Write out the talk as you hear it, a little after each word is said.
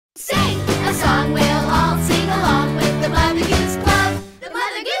Sing a song, we'll all sing along with the Mother Goose Club. The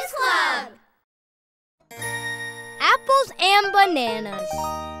Mother Goose Club. Apples and bananas.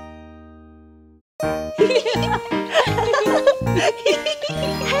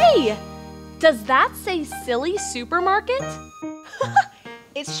 Hey! Does that say silly supermarket?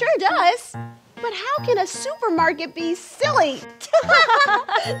 It sure does. But how can a supermarket be silly?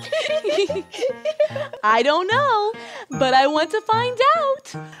 I don't know, but I want to find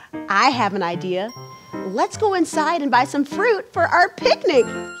out. I have an idea. Let's go inside and buy some fruit for our picnic.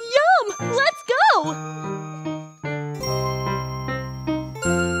 Yum! Let's go!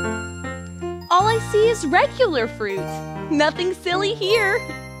 All I see is regular fruit. Nothing silly here.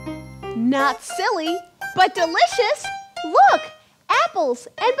 Not silly, but delicious. Look, apples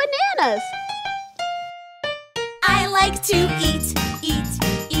and bananas. I like to eat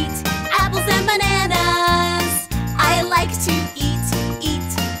apples and bananas. I like to eat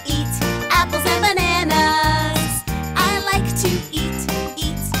apples and bananas. I like to eat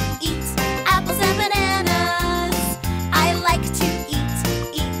apples and bananas. I like to eat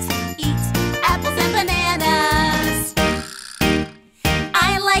apples and bananas.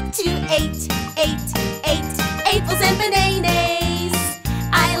 I like to eat apples and bananas. I like to eat apples and bananas.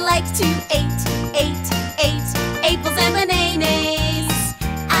 I like to eat apples and bananas.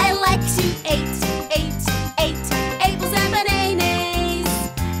 I like to eat apples and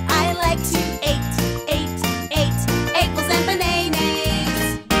bananas. I like to eat apples and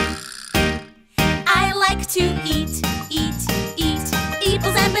bananas. I like to eat apples and bananas. I like to eat apples and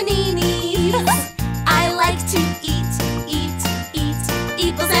bananas. I like to eat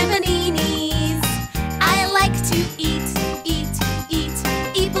apples and bananas. I like to eat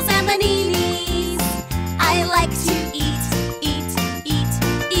apples and bananas. I like to eat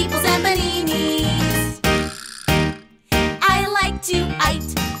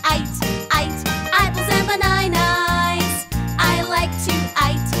apples and bananas. I like to eat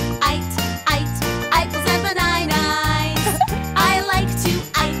apples and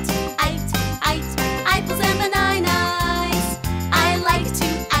bananas. I like to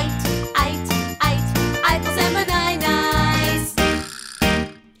eat apples and bananas.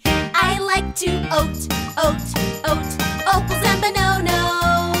 I like to oat apples and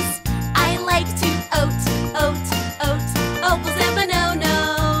bananas. I like to oat apples and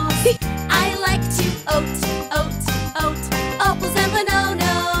bananas. I like to oat apples and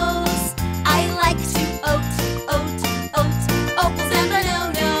bananas. I like to oat apples and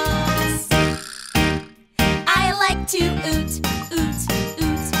bananas. I like to oot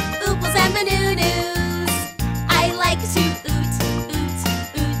apples and bananas. I like to oot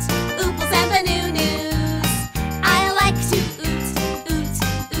apples and bananas. I like to oot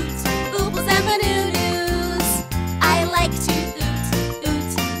apples and bananas. I like to oot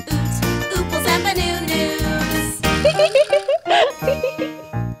apples and bananas.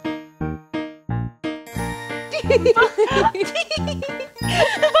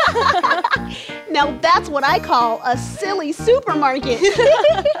 Now that's what I call a silly supermarket.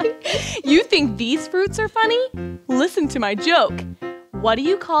 You think these fruits are funny? Listen to my joke. What do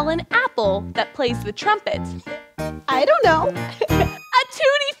you call an apple that plays the trumpet? I don't know. A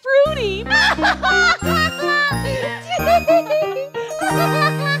tutti frutti!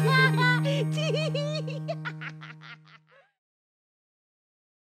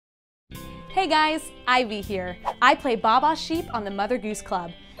 Hey guys, Ivy here. I play Baba Sheep on the Mother Goose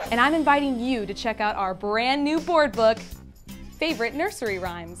Club, and I'm inviting you to check out our brand new board book, Favorite Nursery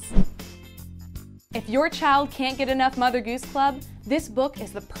Rhymes. If your child can't get enough Mother Goose Club, this book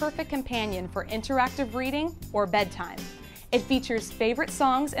is the perfect companion for interactive reading or bedtime. It features favorite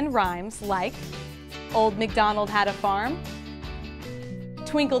songs and rhymes like Old MacDonald Had a Farm,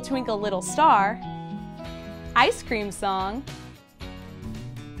 Twinkle Twinkle Little Star, Ice Cream Song,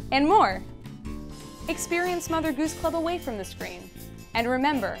 and more. Experience Mother Goose Club away from the screen. And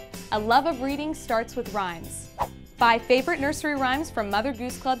remember, a love of reading starts with rhymes. Buy Favorite Nursery Rhymes from Mother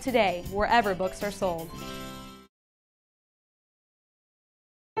Goose Club today, wherever books are sold.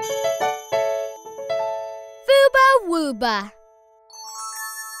 Fooba Wooba.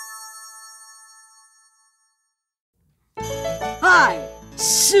 Hi,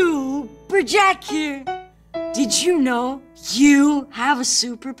 Super Jack here. Did you know you have a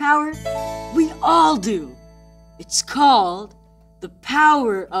superpower? We all do. It's called the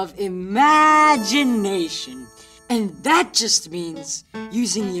power of imagination. And that just means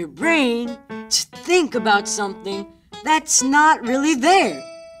using your brain to think about something that's not really there.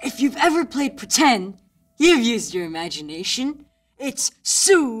 If you've ever played pretend, you've used your imagination. It's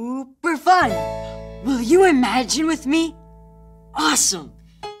super fun. Will you imagine with me? Awesome.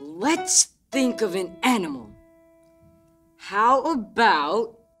 let's think of an animal. How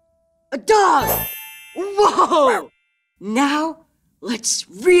about a dog? Whoa! Now, let's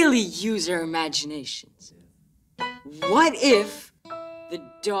really use our imaginations. What if the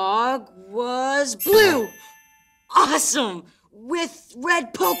dog was blue? Awesome! With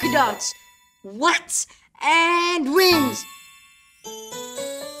red polka dots. What? And wings.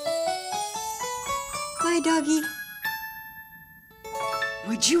 Bye, doggy.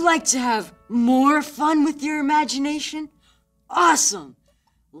 Would you like to have more fun with your imagination? Awesome!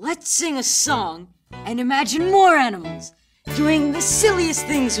 Let's sing a song and imagine more animals doing the silliest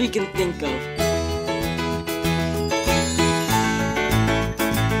things we can think of.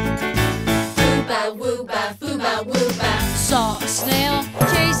 Fooba Wooba, Fooba Wooba. Saw a snail,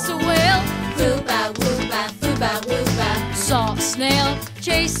 chase a whale. Fooba Wooba, Fooba Wooba. Saw a snail,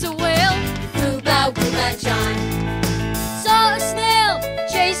 chase a whale. Fooba Wooba John. Saw a snail,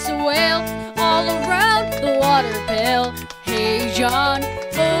 chase a whale. All around the water pail. Hey John,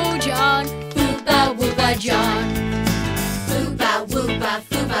 oh John, Fooba Wooba John. Fooba Wooba,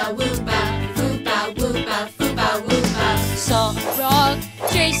 Fooba Wooba. Fooba Wooba, Fooba Wooba. saw a frog,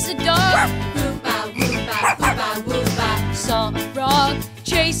 chase a dog. Fooba Wooba, Fooba Wooba. Saw a frog,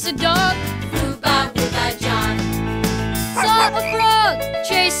 chase a dog. Fooba Wooba John. Saw a frog,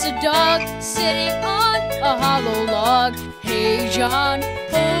 chase a dog, sitting on a hollow log. Hey John,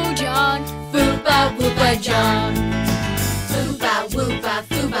 oh John, Fooba Wooba John. Fooba Wooba,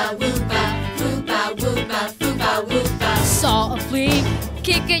 Fooba Wooba. Fooba Wooba, Fooba Wooba. saw a flea,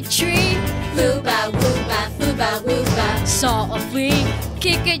 kick a tree. Fooba Wooba, Fooba Wooba. Saw a flea,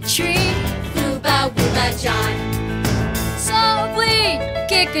 kick a tree. Fooba Wooba John. Saw a flea,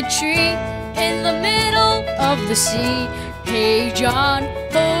 kick a tree in the middle of the sea. Hey John,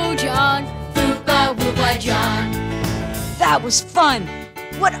 oh John, Fooba Wooba John. That was fun!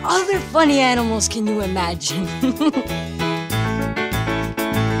 What other funny animals can you imagine?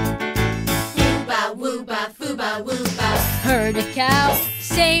 Fooba Wooba, Fooba Wooba. heard a cow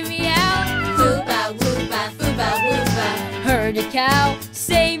say meow. Fooba Wooba, Fooba Wooba. Heard a cow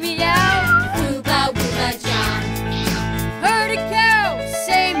say meow. Fooba Wooba John. Heard a cow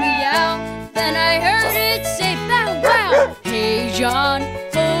say meow. Then I heard it say bow wow. Hey John,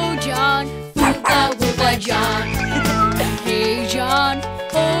 oh John, Fooba Wooba John. hey John,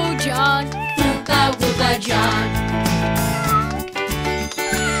 oh John. Fooba Wooba John.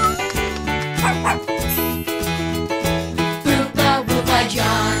 Fooba Wooba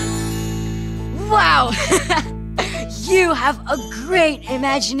John. Wow! You have a great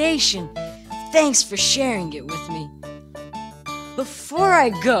imagination. Thanks for sharing it with me. Before I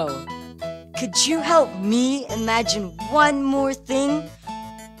go, could you help me imagine one more thing?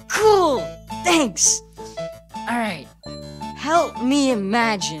 Cool! Thanks! Alright, help me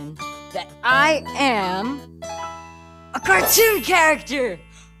imagine that I am a cartoon character!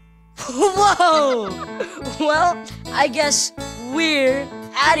 Whoa! Well, I guess we're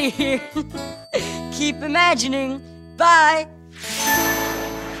out of here. Keep imagining. Bye!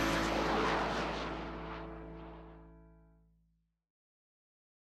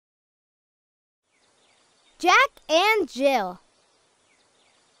 Jack and Jill.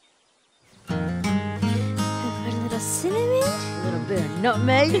 Put a little cinnamon. A little bit of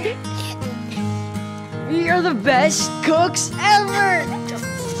nutmeg. We are the best cooks ever!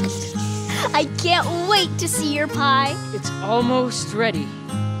 I can't wait to see your pie. It's almost ready.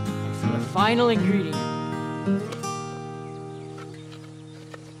 For the final ingredient.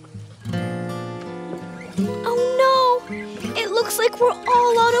 Oh no! It looks like we're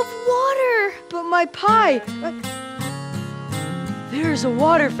all out of water. But my pie! There's a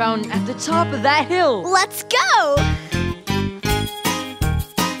water fountain at the top of that hill. Let's go!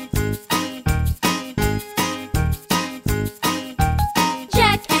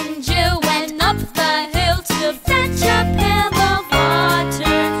 Jack and Jill went up the hill to fetch a pail of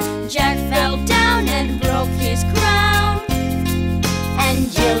water. Jack fell down and broke his crown, and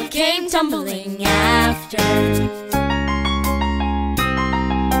Jill came tumbling after.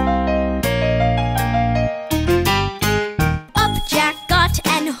 Up Jack got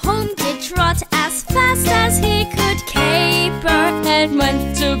and home did trot as fast as he could caper, and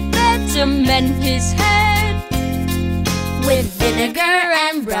went to bed to mend his head with vinegar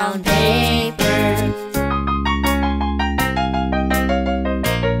and brown paper.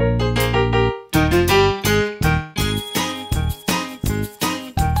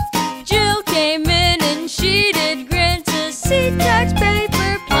 Jill came in and she did grin to see Jack's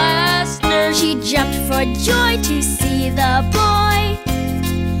paper plaster. She jumped for joy to see the boy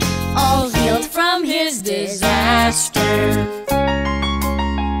all healed from his disaster.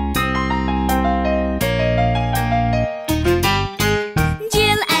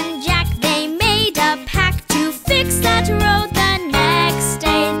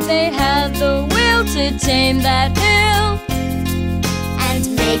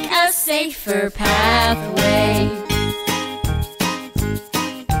 safer pathway.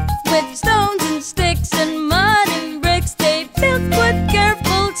 With stones and sticks and mud and bricks, they built with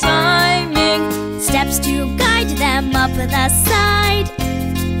careful timing steps to guide them up the side,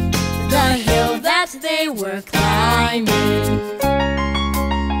 the hill that they were climbing.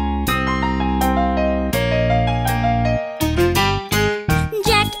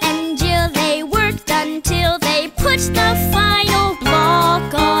 Until they put the final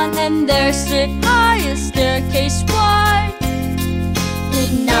block on, and there stood high a staircase wide,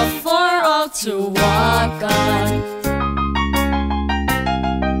 enough for all to walk on.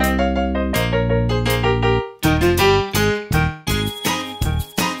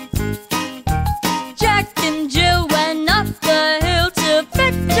 Jack and Jill went up the hill to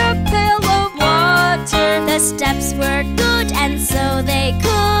fetch a pail of water. The steps were good, and so they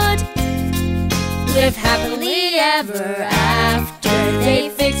could live happily ever after. They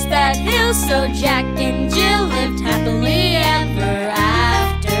fixed that hill so Jack and Jill lived happily ever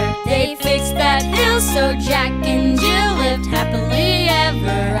after. They fixed that hill so Jack and Jill lived happily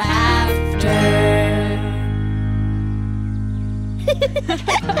ever after.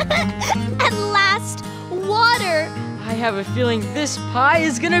 At last, water! I have a feeling this pie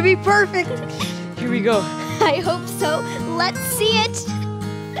is gonna be perfect. Here we go. I hope so. Let's see it.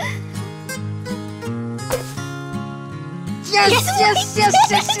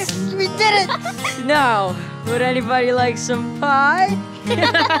 Yes, we did it! Now, would anybody like some pie?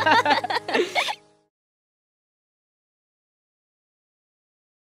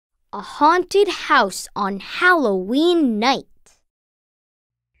 A haunted house on Halloween night.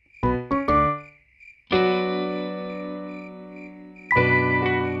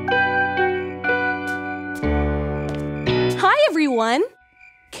 Hi, everyone.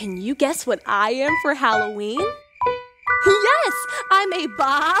 Can you guess what I am for Halloween? Yes, I'm a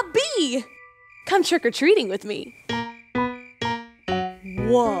Bobby. Come trick-or-treating with me.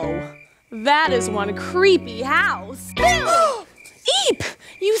 Whoa, that is one creepy house. Eep,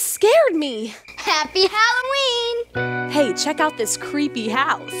 you scared me. Happy Halloween! Hey, check out this creepy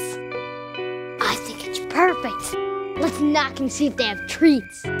house. I think it's perfect. Let's knock and see if they have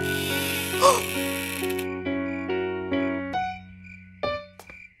treats.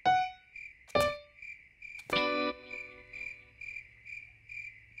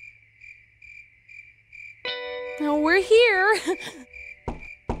 Now we're here.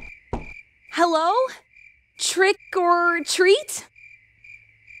 Hello? Trick or treat?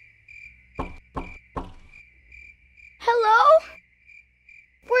 Hello?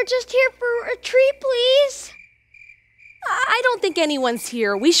 We're just here for a treat, please. I don't think anyone's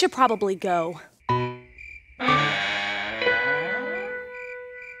here. We should probably go.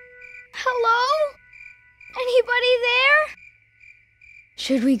 Hello? Anybody there?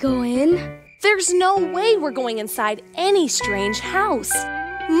 Should we go in? There's no way we're going inside any strange house,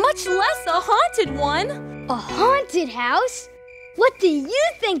 much less a haunted one. A haunted house? What do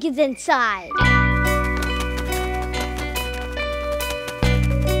you think is inside?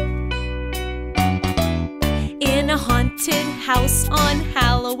 In a haunted house on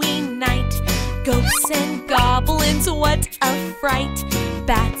Halloween night, ghosts and goblins, what a fright.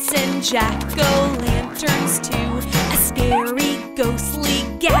 Bats and jack-o'-lanterns too, a scary, ghostly,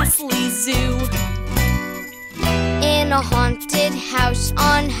 ghastly zoo. In a haunted house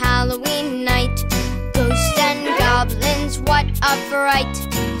on Halloween night, ghosts and goblins, what a fright.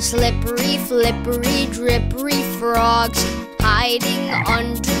 Slippery, flippery, drippery frogs, hiding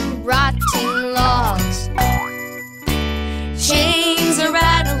under rotting logs. Chains are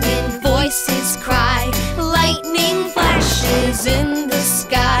rattling, voices cry, lightning flashes in the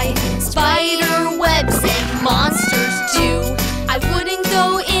sky, spider webs and monsters too. I wouldn't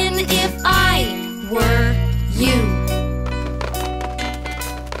go in if I were you.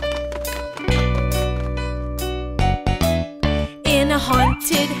 In a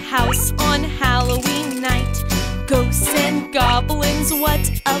haunted house on Halloween night, ghosts and goblins, what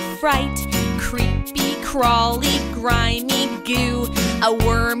a fright. Creepy, crawly, grimy goo, a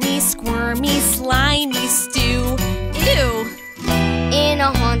wormy, squirmy, slimy stew. Ew! In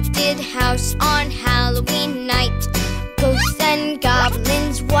a haunted house on Halloween night, ghosts and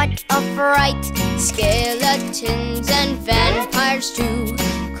goblins, what a fright. Skeletons and vampires too,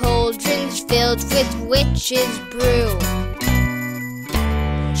 cauldrons filled with witches' brew.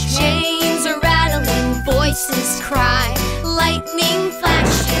 Chains are rattling, voices cry, lightning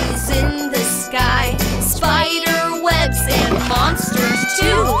flashes in the sky, spider webs and monsters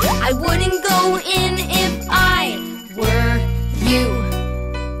too. I wouldn't go in if I were you.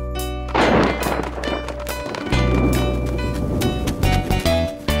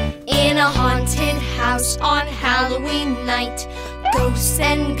 house on Halloween night. Ghosts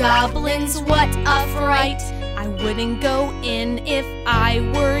and goblins, what a fright! I wouldn't go in if I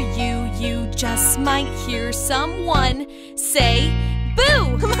were you. You just might hear someone say,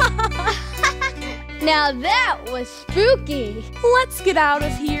 boo! Now that was spooky. Let's get out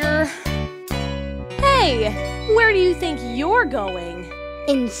of here. Hey, where do you think you're going?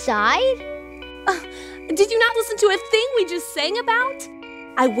 Inside? Did you not listen to a thing we just sang about?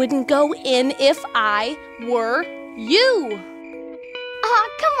 I wouldn't go in if I were you. Aw,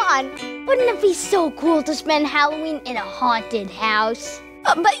 come on. Wouldn't it be so cool to spend Halloween in a haunted house?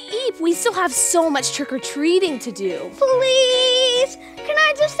 But Eve, we still have so much trick-or-treating to do. Please! Can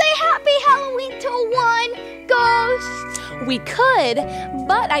I just say Happy Halloween to one ghost? We could,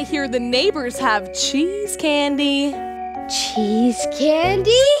 but I hear the neighbors have cheese candy. Cheese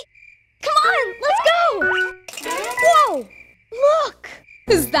candy? Come on, let's go! Whoa! Look!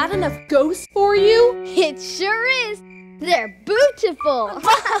 Is that enough ghosts for you? It sure is. They're beautiful.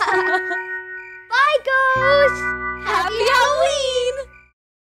 Bye, ghosts! Happy Halloween!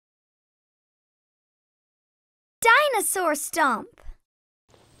 Dinosaur Stomp.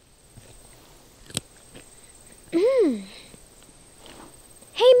 Hey,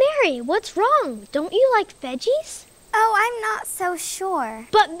 Mary, what's wrong? Don't you like veggies? Oh, I'm not so sure.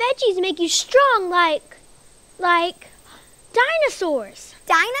 But veggies make you strong like dinosaurs.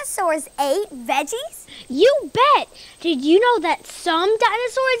 Dinosaurs ate veggies? You bet. Did you know that some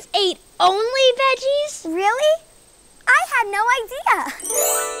dinosaurs ate only veggies? Really? I had no idea.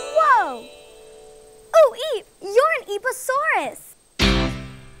 Whoa! Oh, Eve, you're an Eposaurus.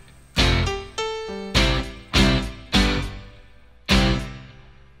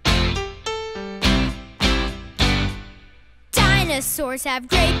 Dinosaurs have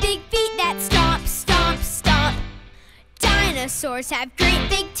great big feet that stomp, stomp, stomp. Dinosaurs have great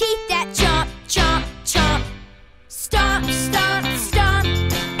big teeth that chomp, chomp, chomp. Stomp, stomp, stomp,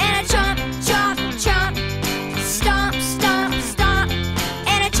 and a chomp, chomp, chomp. Stomp, stomp, stomp,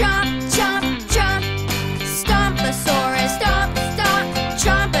 and a chomp, chomp, chomp. Stomposaurus, stomp, stomp.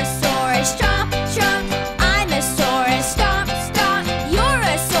 Chomposaurus, chomp, chomp. I'm a saurus, stomp, stomp. You're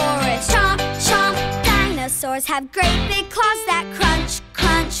a saurus, chomp, chomp. Dinosaurs have great big claws that crunch,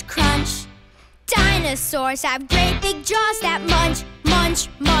 crunch, crunch. Dinosaurs have great big jaws that munch, munch,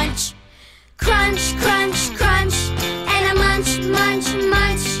 munch. Crunch, crunch, crunch, and a munch, munch,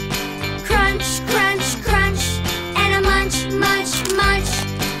 munch. Crunch, crunch, crunch, and a munch, munch, munch.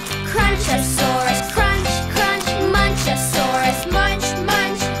 Crunchosaurus, crunch, crunch, munchosaurus, munch,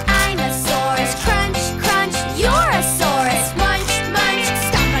 munch. I'm a saurus, crunch, crunch. You're a saurus, munch, munch.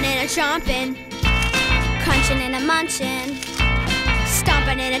 Stomping and a chomping, crunching and a munching.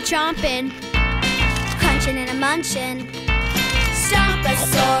 Stomping and a chomping, crunching and a munching.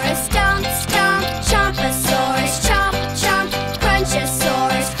 Stomposaurus, stomp, stomp. Chomposaurus, chomp, chomp.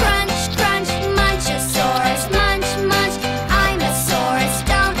 Crunchosaurus, crunch, crunch. Munchosaurus, munch, munch. I'm a saurus,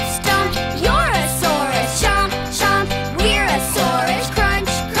 stomp, stomp. You're a saurus, chomp, chomp. We're a saurus,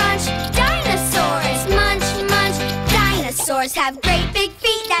 crunch, crunch. Dinosaurs, munch, munch. Dinosaurs have great big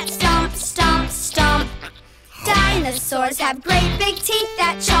feet that stomp, stomp, stomp. Dinosaurs have great big teeth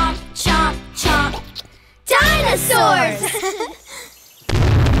that chomp, chomp, chomp. Dinosaurs!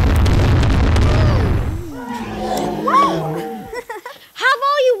 Have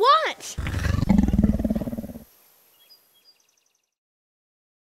all you want.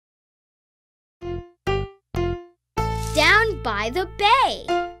 Down by the bay.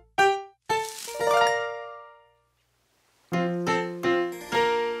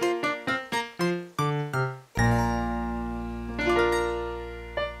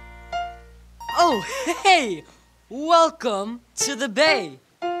 Oh, hey! Welcome to the bay.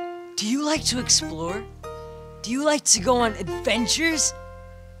 Do you like to explore? Do you like to go on adventures?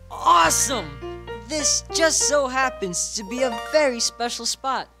 Awesome! This just so happens to be a very special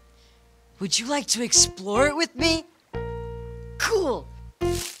spot. Would you like to explore it with me? Cool!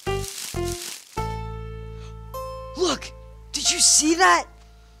 Look! Did you see that?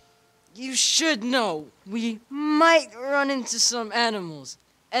 You should know we might run into some animals.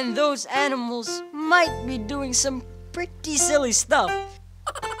 And those animals might be doing some pretty silly stuff.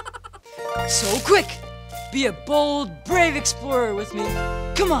 So quick! Be a bold, brave explorer with me.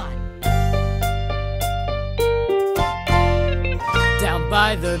 Come on! Down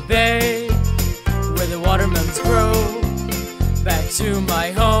by the bay, where the watermelons grow, back to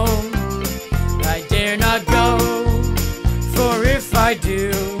my home, I dare not go. For if I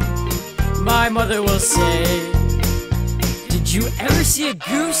do, my mother will say, did you ever see a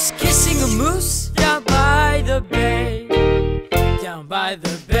goose kissing a moose? Down by the bay,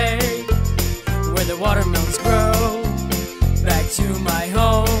 where where the watermelons grow. Back to my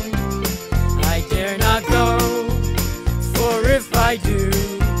home, I dare not go, for if I do,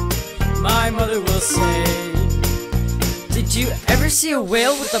 my mother will say, did you ever see a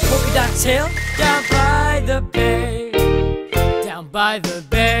whale with a polka dot tail? Down by the bay, down by the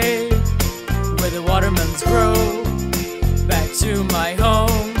bay, where the watermelons grow. Back to my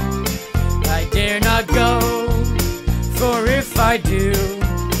home, I dare not go, for if I do,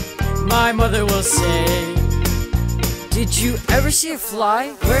 my mother will say, did you ever see a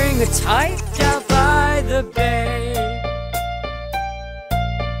fly wearing a tie? Down by the bay,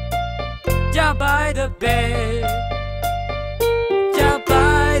 down by the bay, down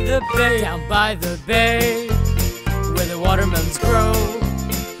by the bay, down by the bay, where the watermelons grow.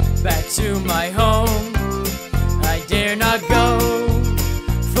 Back to my home, I dare not go,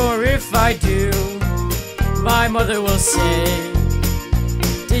 for if I do, my mother will say,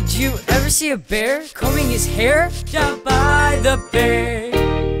 did you ever see a bear combing his hair? Down by the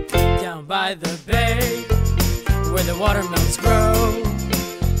bay, down by the bay, where the watermelons grow.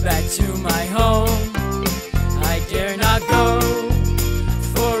 Back to my home, I dare not go,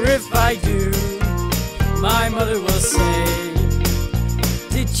 for if I do, my mother will say,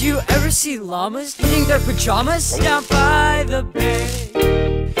 did you ever see llamas eating their pajamas? Down by the bay,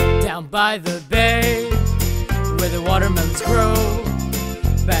 down by the bay, where the watermelons grow.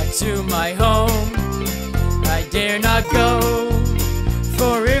 Back to my home, I dare not go,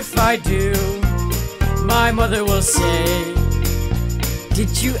 for if I do, my mother will say,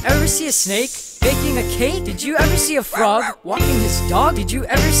 did you ever see a snake baking a cake? Did you ever see a frog walking his dog? Did you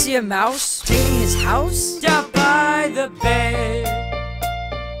ever see a mouse painting his house? Down by the bay,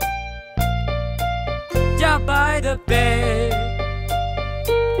 down by the bay,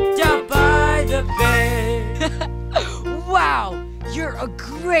 down by the bay. Wow, you're a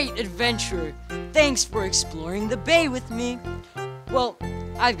great adventurer. Thanks for exploring the bay with me. Well,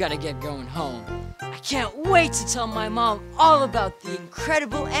 I've got to get going home. I can't wait to tell my mom all about the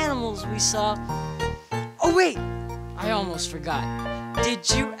incredible animals we saw. Oh wait, I almost forgot. Did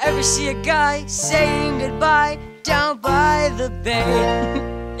you ever see a guy saying goodbye down by the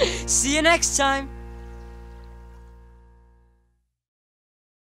bay? See you next time.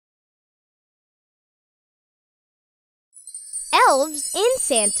 Elves in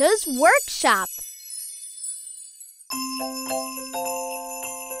Santa's workshop.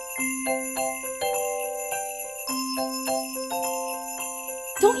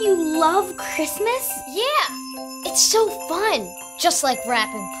 Don't you love Christmas? Yeah, it's so fun. Just like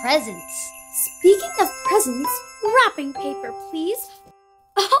wrapping presents. Speaking of presents, wrapping paper, please.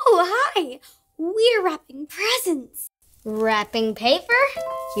 Oh, hi! We're wrapping presents. Wrapping paper?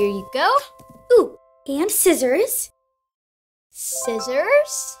 Here you go. Ooh, and scissors.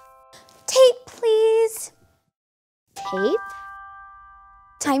 Scissors? Tape, please. Tape?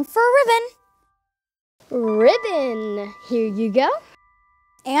 Time for a ribbon. Ribbon. Here you go.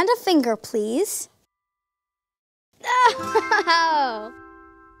 And a finger, please. Oh!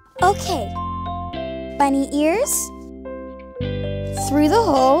 Okay. Bunny ears. Through the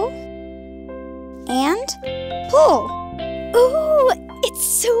hole. And pull. Ooh, it's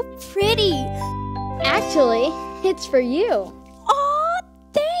so pretty. Actually, it's for you. Aw,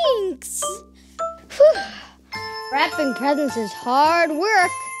 thanks. Whew. Wrapping presents is hard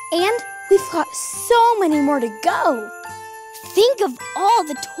work. And we've got so many more to go. Think of all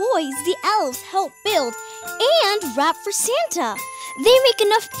the toys the elves help build and wrap for Santa. They make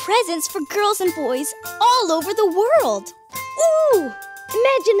enough presents for girls and boys all over the world. Ooh!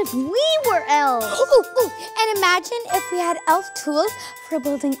 Imagine if we were elves. Ooh, and imagine if we had elf tools for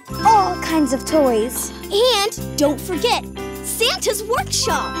building all kinds of toys. And don't forget, Santa's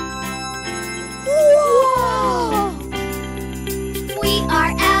workshop. Whoa! We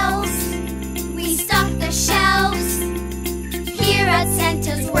are elves. We stock the shelves here at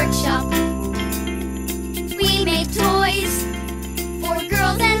Santa's workshop. We make toys for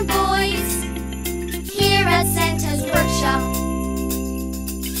girls and boys here at Santa's workshop.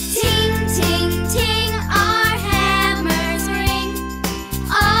 Ting, ting, ting, our hammers ring.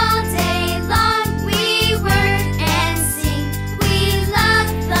 All day long we work and sing. We love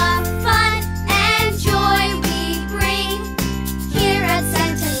the fun and joy we bring here at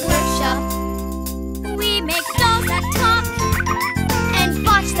Santa's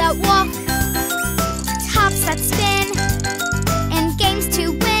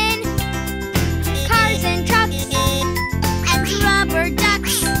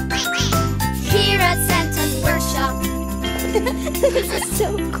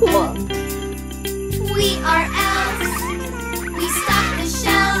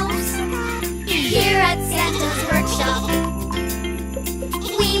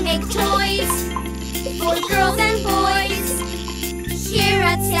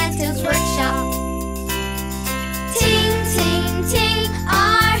workshop. Ting, ting, ting,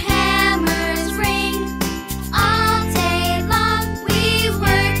 our hammers ring. All day long we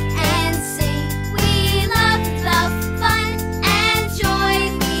work and sing. We love the fun and joy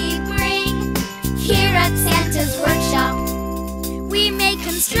we bring. Here at Santa's workshop, we make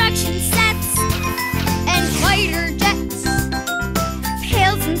construction sets And fighter jets,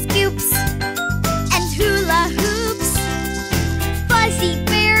 pails and scoops, and hula hoops, fuzzy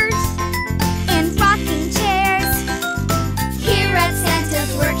bears, and rocking chairs. Here at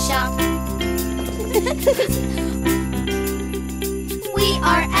Santa's workshop, we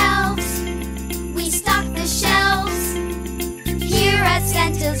are elves. We stock the shelves. Here at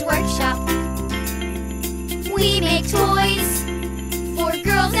Santa's workshop, we make toys for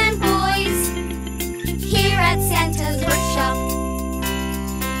girls and boys. Here at Santa's workshop,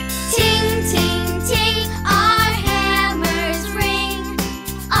 ting, ting, ting, our hammers ring.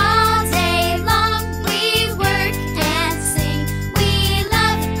 All day long we work and sing. We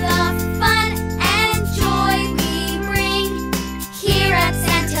love the fun and joy we bring. Here at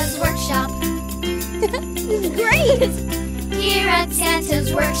Santa's workshop. Great! Here at Santa's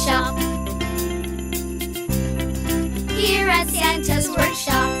workshop. Here at Santa's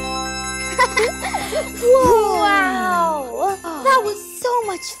workshop. Wow! That was so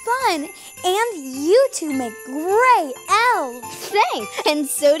much fun! And you two make great elves! Thanks, and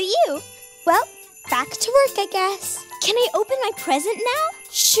so do you. Well, back to work, I guess. Can I open my present now?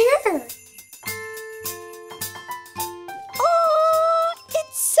 Sure! Oh,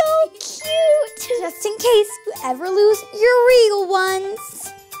 it's so cute! Just in case you ever lose your real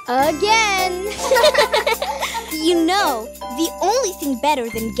ones. Again! You know, the only thing better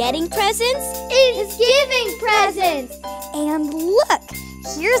than getting presents is giving presents! And look,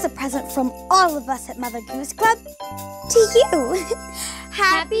 here's a present from all of us at Mother Goose Club to you.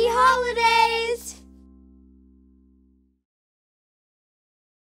 Happy holidays!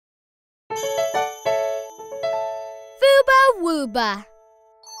 Fooba Wooba.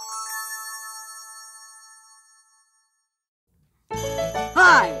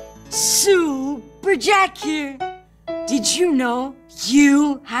 Hi, Super Jack here. Did you know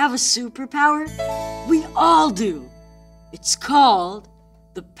you have a superpower? We all do. It's called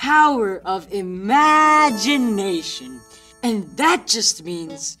the power of imagination. And that just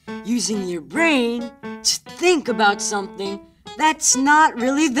means using your brain to think about something that's not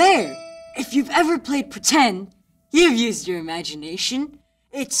really there. If you've ever played pretend, you've used your imagination.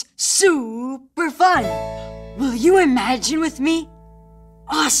 It's super fun. Will you imagine with me?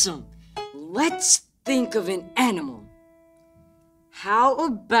 Awesome. Let's think of an animal. How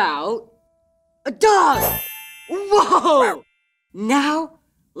about a dog? Whoa! Now,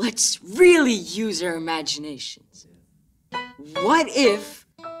 let's really use our imaginations. What if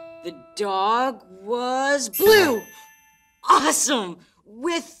the dog was blue? Awesome!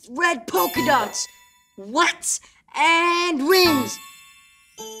 With red polka dots. What? And wings.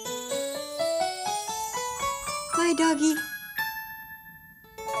 Bye, doggy.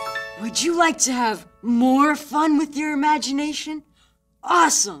 Would you like to have more fun with your imagination?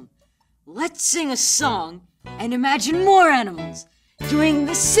 Awesome! Let's sing a song and imagine more animals doing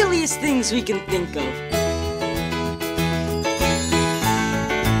the silliest things we can think of.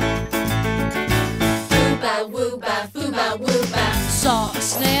 Fooba wooba, fooba wooba. Saw a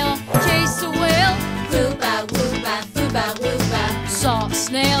snail chase a whale. Fooba wooba, fooba wooba. Saw a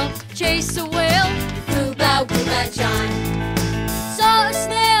snail chase a whale. Fooba wooba John. Saw a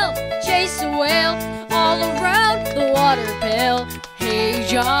snail chase a whale all around the water pail. Hey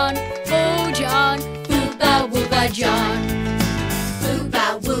John, oh John, Fooba wooba John. Fooba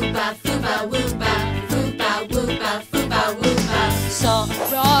wooba, fooba wooba. Fooba wooba, fooba wooba. saw a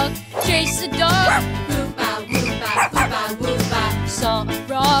frog chase a dog. Fooba wooba, fooba wooba. Saw a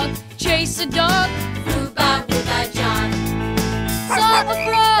frog chase a dog. Fooba wooba John. Saw a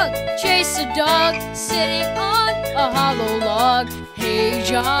frog chase a dog sitting on a hollow log. Hey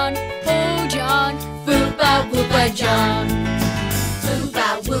John, oh John, Fooba wooba John. Fooba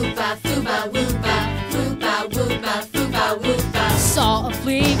wooba, fooba wooba. Fooba wooba, fooba wooba. saw a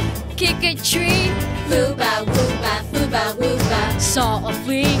flea kick a tree. Fooba wooba, fooba wooba. Saw a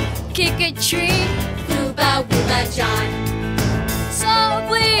flea kick a tree. Fooba wooba John. Saw a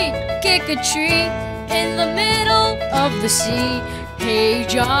flea kick a tree in the middle of the sea. Hey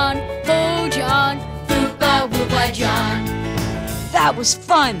John, oh John, Fooba wooba John. That was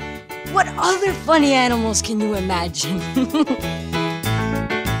fun! What other funny animals can you imagine?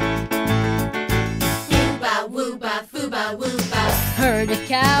 Fooba wooba, fooba wooba. heard a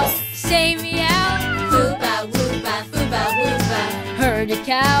cow say meow. Fooba wooba, fooba wooba. Heard a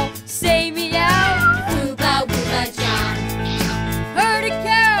cow say meow.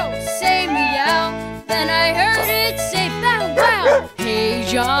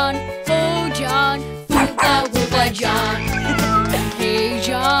 John, oh John, Fooba Wooba John. Hey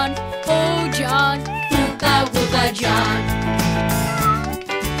John, oh John, Fooba Wooba John.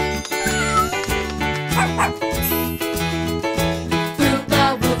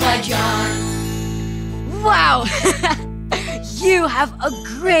 Fooba Wooba John. Wow! You have a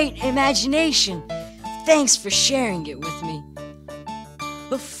great imagination. Thanks for sharing it with me.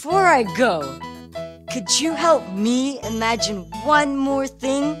 Before I go, could you help me imagine one more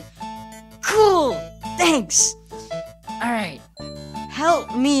thing? Cool! Thanks! Alright,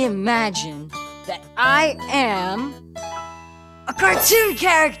 help me imagine that I am a cartoon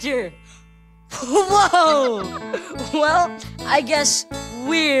character! Whoa! Well, I guess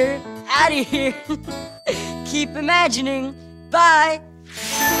we're out of here. Keep imagining. Bye!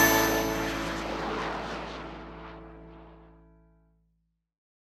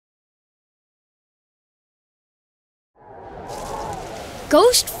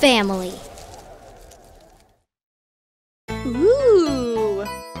 Ghost Family. Ooh!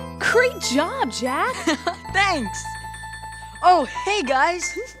 Great job, Jack! Thanks! Oh, hey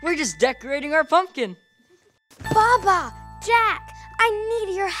guys! We're just decorating our pumpkin. Baba, Jack, I need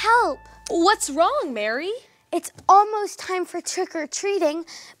your help. What's wrong, Mary? It's almost time for trick-or-treating,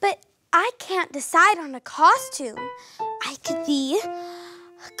 but I can't decide on a costume. I could be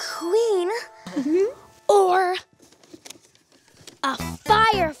a queen or a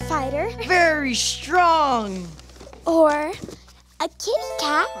firefighter Very strong! or a kitty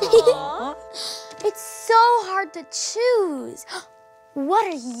cat. It's so hard to choose. What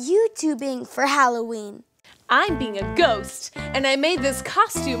are you two being for Halloween? I'm being a ghost, and I made this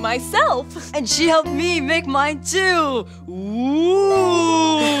costume myself. And she helped me make mine too!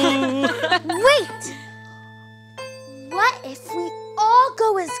 Ooh! Wait! What if we all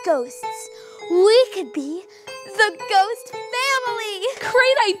go as ghosts? We could be the ghost family!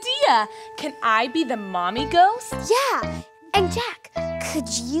 Great idea! Can I be the mommy ghost? Yeah, and Jack, could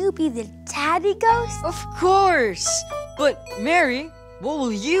you be the daddy ghost? Of course! But Mary, what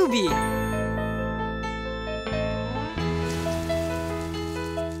will you be?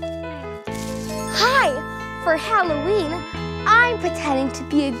 Hi! For Halloween, I'm pretending to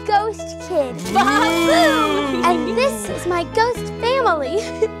be a ghost kid. Boo! And this is my ghost family.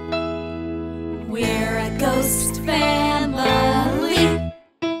 We're a ghost family.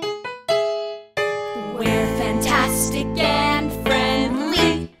 We're fantastic and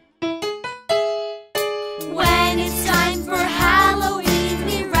friendly. When it's time for Halloween,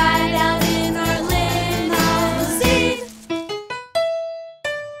 we ride out in our limousine.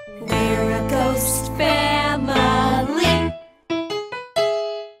 We're a ghost family.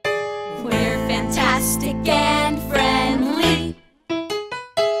 We're fantastic and friendly.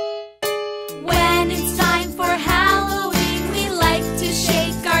 When it's time for Halloween, we like to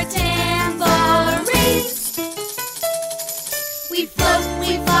shake our tambourines. We float,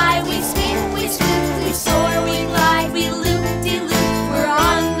 we fly, we spin, we swoop, we soar, we glide, we loop-de-loop. We're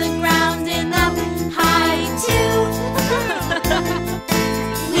on the ground and up high too.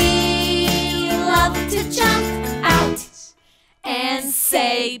 We love to jump out and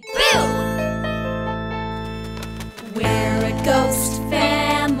say boo. We're a ghost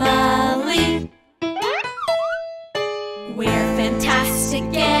family. We're fantastic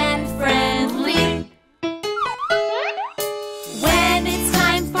and friendly. When it's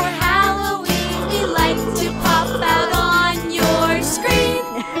time for Halloween, we like to pop out on your screen.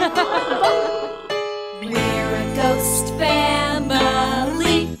 We're a ghost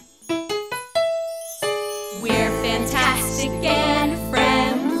family. We're fantastic and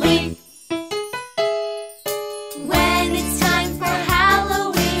friendly. When it's time for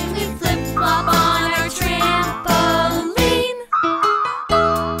Halloween, we flip-flop on our trampoline.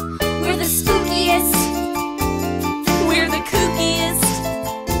 We're the spookiest. We're the kookiest.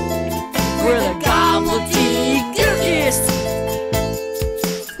 We're the gobbledygookiest.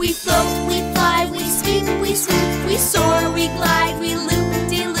 We float, we fly, we squeak, we swoop, we soar, we glide, we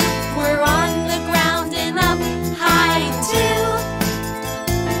loop-de-loop. We're on the ground and up high too.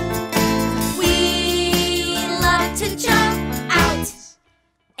 We love to jump out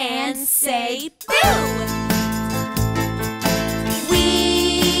and say boo.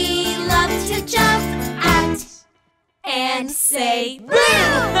 We love to jump out and say boo.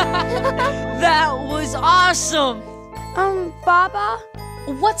 That was awesome! Baba,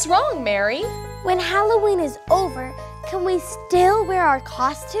 What's wrong, Mary? when Halloween is over, can we still wear our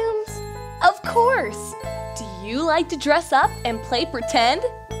costumes? Of course. Do you like to dress up and play pretend?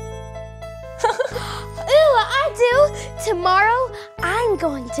 Ooh, I do! Tomorrow, I'm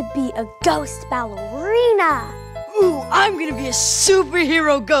going to be a ghost ballerina. Ooh, I'm gonna be a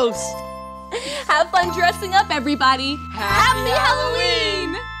superhero ghost. Have fun dressing up, everybody. Happy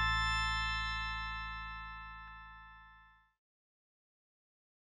Halloween!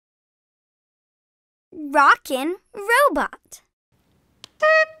 Rockin Robot.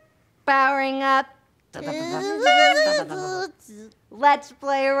 Powering up. Let's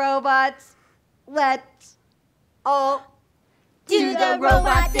play robots. Let's all do the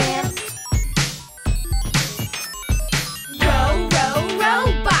robot dance. Row, row,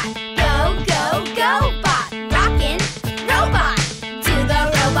 robot. Go, go, go, bot. Rockin' robot. Do the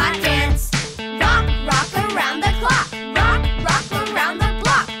robot dance. Rock, rock around the clock. Rock, rock around the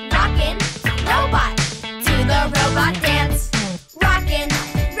block. Rockin' robot. Do the robot dance. Rockin'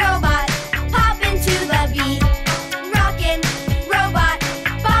 robot. Pop into the beat. Rockin' robot.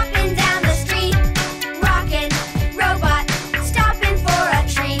 Bopping down the street. Rockin' robot. Stopping for a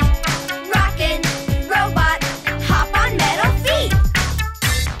treat. Rockin' robot. Hop on metal feet.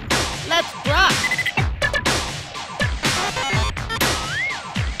 Let's rock!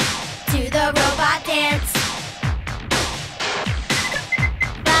 Do the robot dance.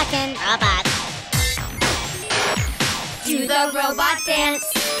 Rockin' robot. Do the robot dance.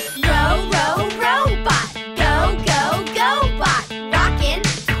 Row, row, robot. Go, go, go, bot. Rockin'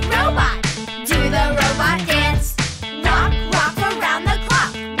 robot. Do the robot dance. Rock, rock around the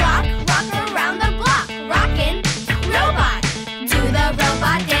clock. Rock, rock around the block. Rockin' robot. Do the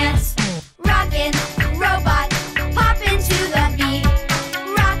robot dance. Rockin' robot. Pop into the beat.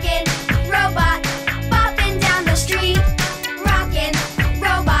 Rockin' robot. Bopping down the street. Rockin'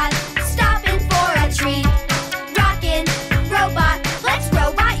 robot. Stopping for a treat. Rockin' robot. Let's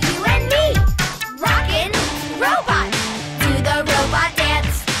robot you and me. Rockin' robot. Do the robot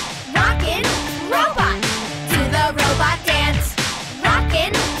dance. Rockin' robot. Do the robot dance.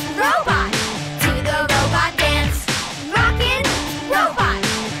 Rockin' robot. Do the robot dance. Rockin' robot.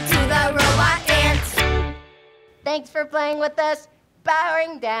 Do the robot dance. Thanks for playing with us.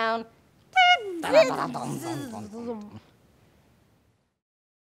 Powering down.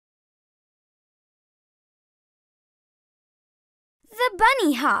 The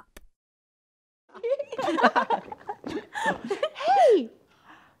Bunny Hop. Hey,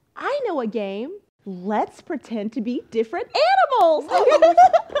 I know a game. Let's pretend to be different animals.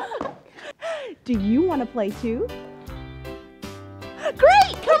 Do you want to play too?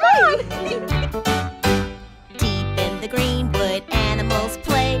 Great, come on. Deep in the greenwood, animals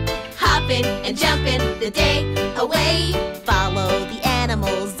play, hopping and jumping the day away. Follow the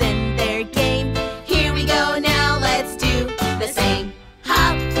animals in their game. Here we go now, let's do the same.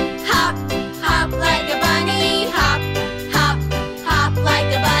 Hop, hop, hop like a bunny. Hop, hop, hop like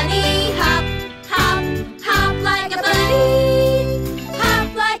a bunny. Hop, hop, hop like a bunny.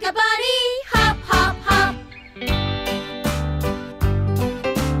 Hop like a bunny. Hop, hop, hop.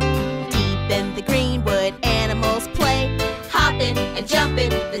 Deep in the greenwood, animals play, hopping and jumping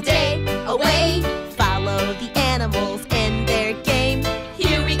the day away. Follow the animals in their game.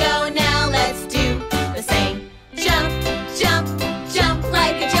 Here we go now, let's do the same. Jump, jump, jump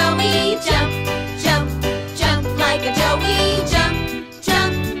like a joey. Jump, jump, jump like a joey. Jump,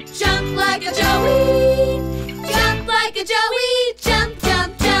 jump, jump like a joey. Jump like a joey. Jump,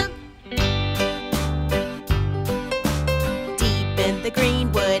 jump, jump. Deep in the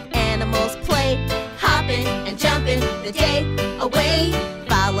greenwood, animals play, hopping and jumping the day away.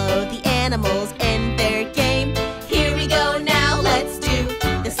 Follow the animals in their game. Here we go now, let's do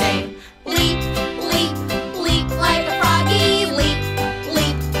the same. Leap, leap, leap like a froggy. Leap,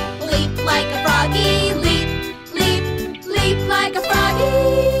 leap, leap like a froggy. Leap, leap, leap like a froggy.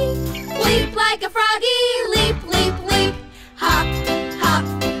 Leap like a froggy. Leap, leap, leap. Hop, hop,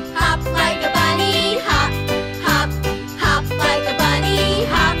 hop like a bunny. Hop, hop, hop like a bunny.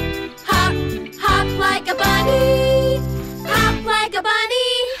 Hop, hop, hop like a bunny. Hop like a bunny.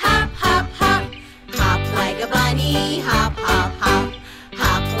 Hop, hop, hop. Hop like a bunny. Hop, hop, hop.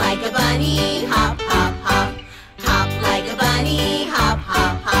 Hop like a bunny. Hop, hop, hop. Hop like a bunny. Hop,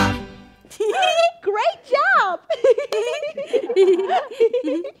 hop, hop. Great job.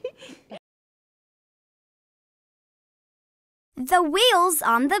 The Wheels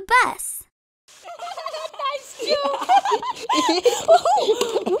on the Bus.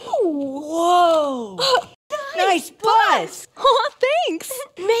 Whoa! Nice bus! Oh, thanks.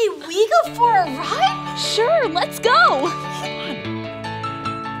 May we go for a ride? Sure, let's go.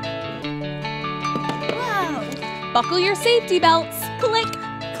 Whoa. Buckle your safety belts. Click,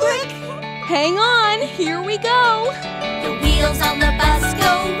 click. Hang on, here we go. The wheels on the bus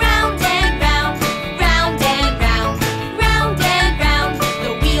go round and round, round and round, round and round.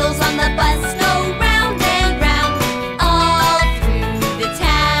 The wheels on the bus go round and round,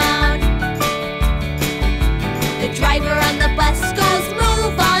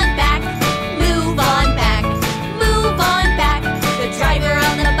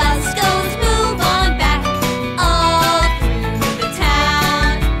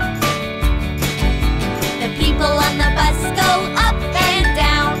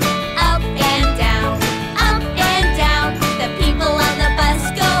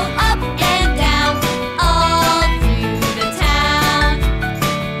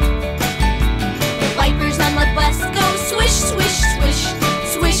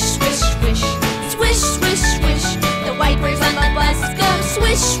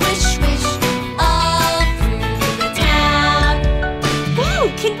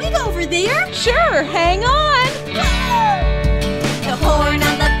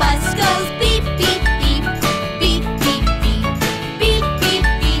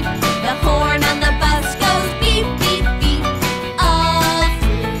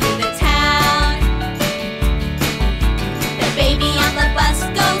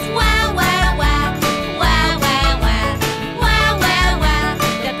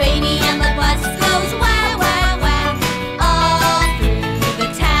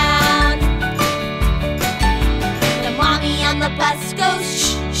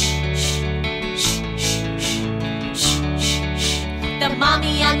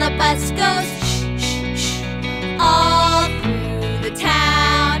 the bus goes shh, shh, shh, all through the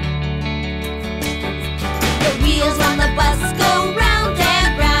town. The wheels on the bus go round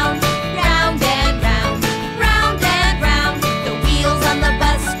and round, round and round, round and round. The wheels on the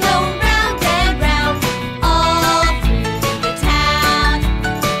bus go round and round, all through the town,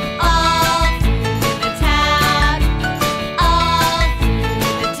 all through the town, all through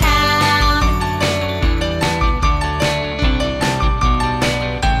the town.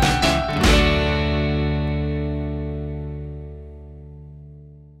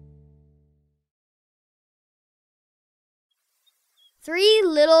 3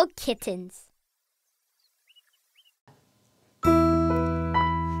 little kittens.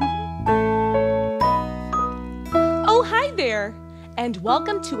 Oh, hi there, and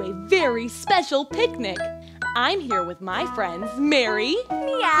welcome to a very special picnic. I'm here with my friends Mary,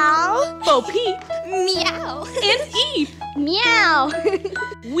 Meow. Bo Peep, Meow. and Eve. Meow.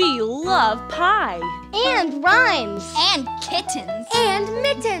 We love pie. And rhymes. And kittens. And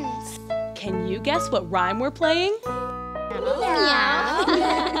mittens. Can you guess what rhyme we're playing? Meow.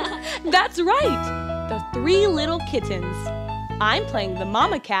 That's right, the 3 little kittens. I'm playing the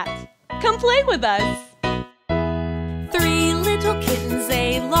mama cat. Come play with us. 3 little kittens,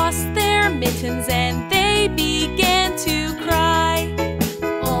 they lost their mittens and they began to cry.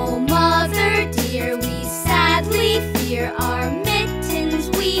 Oh, mother dear, we sadly fear our mittens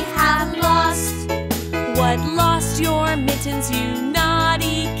we have lost. What, lost your mittens, you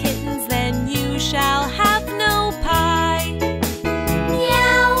naughty kittens? Then you shall have no pie.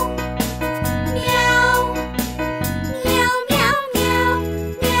 Meow, meow, meow, meow, meow,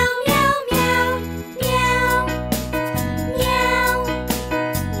 meow, meow, meow, meow, meow,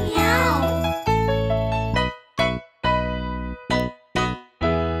 meow.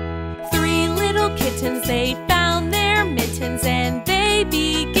 3 little kittens, they found their mittens and they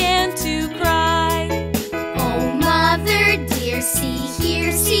began to cry. Oh, mother dear, see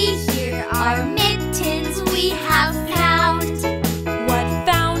here, our mittens we have found. What,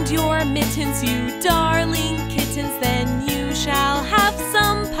 found your mittens, you darling kittens? Then you shall have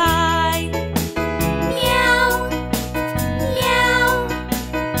some pie. Meow, meow,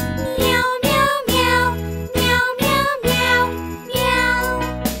 meow, meow, meow, meow, meow, meow,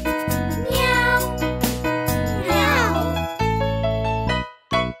 meow, meow.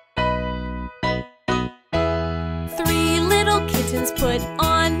 3 little kittens put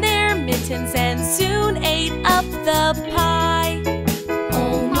on their mittens and soon ate up the pie.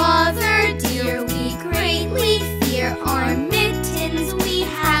 Oh, mother dear, we greatly fear our mittens we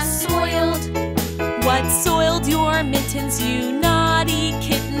have soiled. What, soiled your mittens, you naughty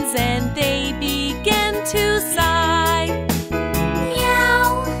kittens? And they began to sigh.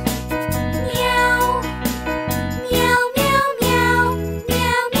 Meow, meow, meow, meow,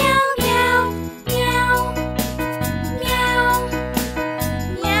 meow, meow, meow, meow, meow, meow,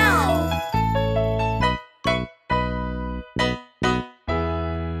 meow.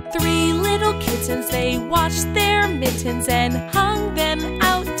 3 little kittens, they washed their mittens and hung them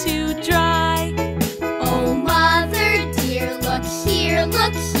out to dry. Oh, mother dear, look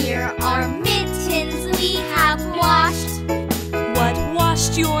here, our mittens we have washed. What,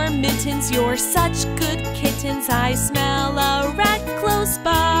 washed your mittens? You're such good kittens. I smell a rat close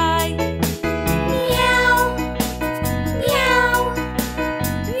by. Meow, meow,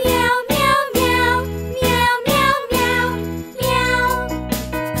 meow, meow, meow, meow, meow, meow,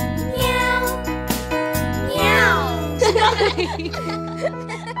 meow, meow.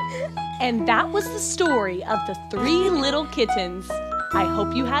 And that was the story of the 3 little kittens. I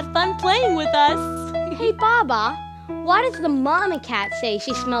hope you had fun playing with us. Hey, Baba, why does the mama cat say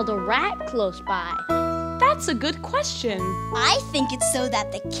she smelled a rat close by? That's a good question. I think it's so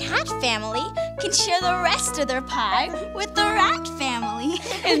that the cat family can share the rest of their pie with the rat family.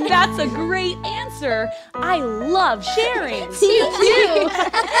 And that's a great answer. I love sharing. Me too.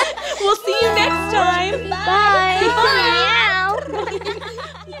 We'll see you next time. Bye. Meow.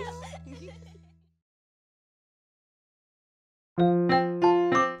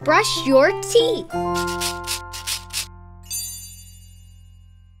 Brush your teeth.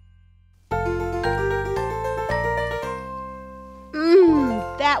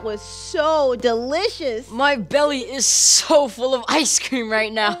 That was so delicious. My belly is so full of ice cream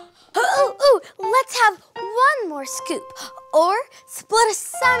right now. Ooh, let's have one more scoop. Or split a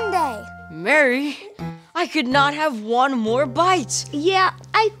sundae. Mary, I could not have one more bite. Yeah,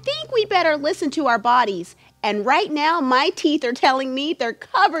 I think we better listen to our bodies. And right now, my teeth are telling me they're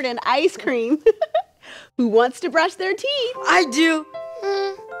covered in ice cream. Who wants to brush their teeth? I do.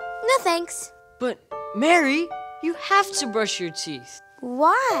 No thanks. But, Mary, you have to brush your teeth.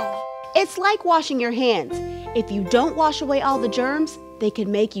 Why? It's like washing your hands. If you don't wash away all the germs, they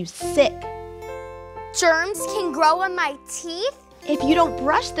can make you sick. Germs can grow in my teeth? If you don't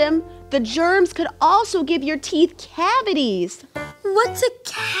brush them, the germs could also give your teeth cavities. What's a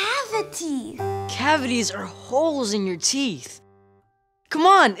cavity? Cavities are holes in your teeth. Come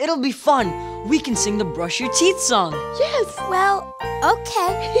on, it'll be fun. We can sing the brush your teeth song. Yes. Well,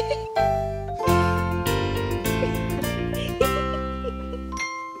 okay.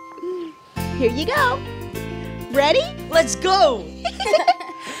 Here you go. Ready? Let's go.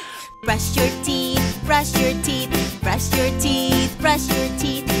 Brush your teeth, brush your teeth, brush your teeth, brush your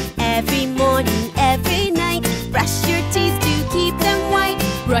teeth. Every morning, every night, brush your teeth to keep them white.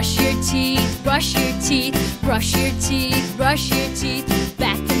 Brush your teeth, brush your teeth, brush your teeth, brush your teeth.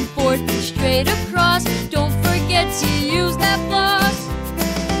 Back and forth and straight across. Don't forget to use that floss.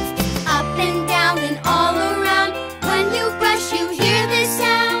 Up and down and all around. When you brush, you hear this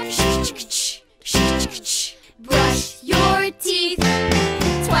sound. Brush your teeth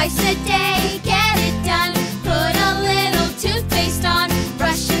twice a day. Get it done. Put a little toothpaste on.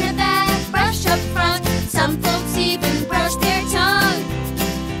 Brush in the back, brush up front. Some folks even brush their tongue.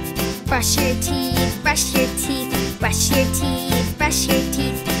 Brush your teeth, brush your teeth, brush your teeth, brush your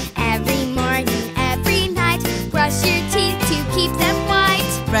teeth. Every morning, every night, brush your teeth to keep them white.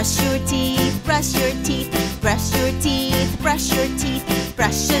 Brush your teeth, brush your teeth, brush your teeth, brush your teeth.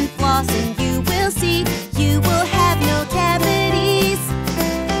 Brush and floss and you will see you will have no cavities.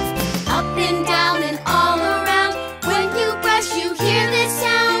 Up and down and all around. When you brush, you hear this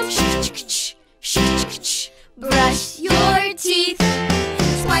sound. Brush your teeth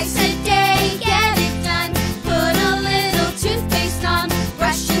twice a day. Get it done. Put a little toothpaste on.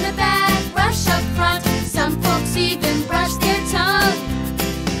 Brush in the back, brush up front. Some folks even brush their tongue.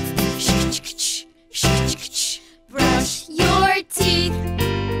 Brush your teeth.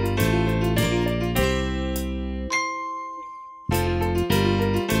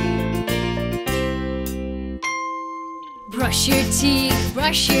 Brush your teeth,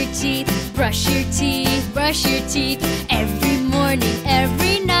 brush your teeth, brush your teeth, brush your teeth. Every morning,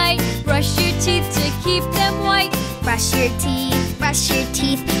 every night, brush your teeth to keep them white. Brush your teeth, brush your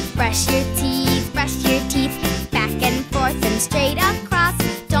teeth, brush your teeth, brush your teeth. Back and forth and straight across.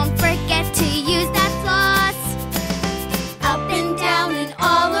 Don't forget to use that floss. Up and down and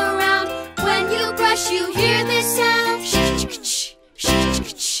all around. When you brush, you hear this sound.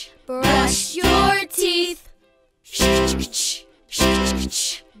 Brush your teeth.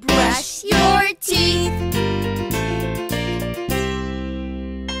 Brush your teeth.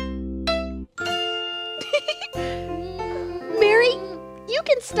 Mary, you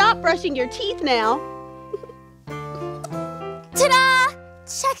can stop brushing your teeth now. Ta-da!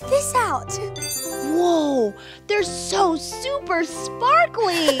 Check this out. Whoa, they're so super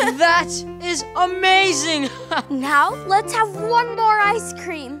sparkly. That is amazing. Now, let's have one more ice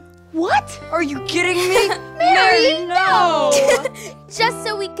cream. What? Are you kidding me? Mary, no. Just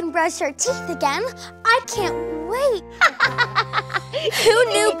so we can brush our teeth again. I can't wait. Who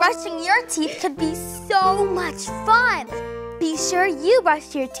knew brushing your teeth could be so much fun? Be sure you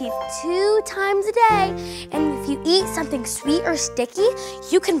brush your teeth 2 times a day. And if you eat something sweet or sticky,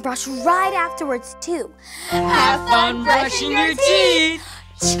 you can brush right afterwards too. Have fun brushing your teeth.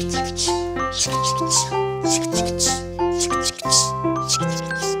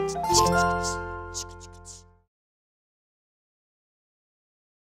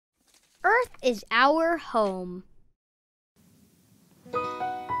 Earth is our home.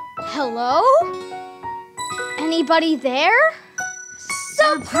 Hello? Anybody there?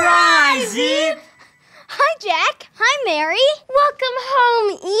 Surprise, Eve. Hi, Jack. Hi, Mary. Welcome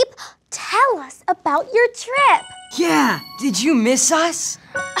home, Eep. Tell us about your trip. Yeah, did you miss us?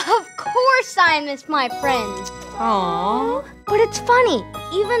 Of course I miss my friends. Aww. But it's funny,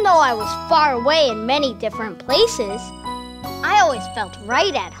 even though I was far away in many different places, I always felt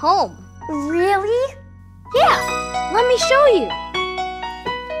right at home. Really? Yeah, let me show you.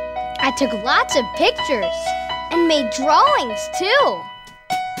 I took lots of pictures and made drawings too.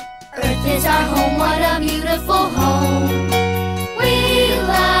 Earth is our home, what a beautiful home. We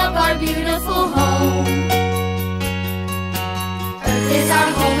love our beautiful home. Earth is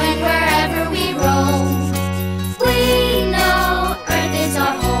our home and wherever we roam, we know Earth is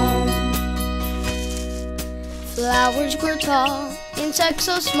our home. Flowers grow tall, insects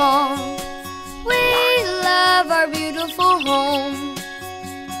so small. We love our beautiful home.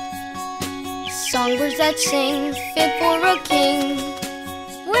 Songbirds that sing, fit for a king.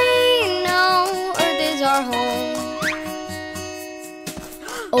 We know Earth is our home.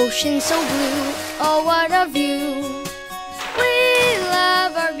 Ocean so blue, oh what a view. We love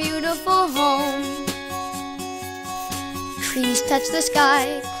Trees touch the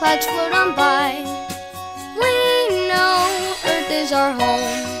sky, clouds float on by. We know Earth is our home.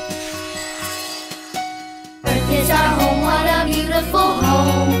 Earth is our home, what a beautiful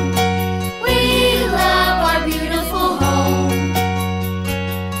home. We love our beautiful home.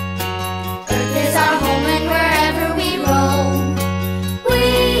 Earth is our home, and wherever we roam, we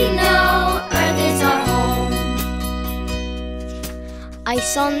know Earth is our home.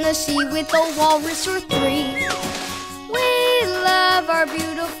 Ice on the sea with a walrus or three. We love our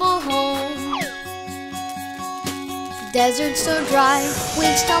beautiful home. Desert so dry,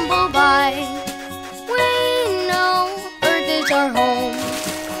 waves tumble by. We know Earth is our home.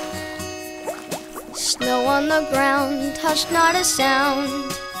 Snow on the ground, hush not a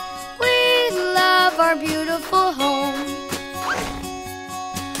sound. We love our beautiful home.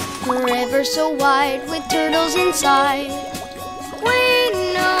 River so wide with turtles inside. We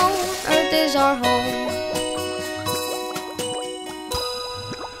know Earth is our home.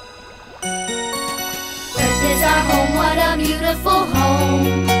 Earth is our home, what a beautiful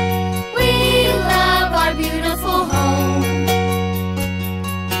home. We love our beautiful home.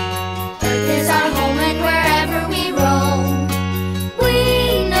 Earth is our home, and wherever we roam,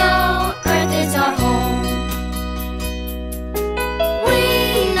 we know Earth is our home.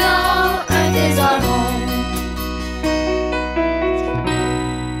 We know Earth is our home.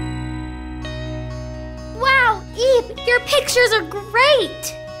 Wow, Eve, your pictures are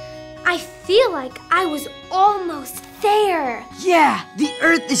great! I feel like I was almost there. Yeah, the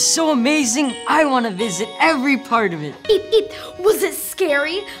Earth is so amazing. I want to visit every part of it. Eep, eep. Was it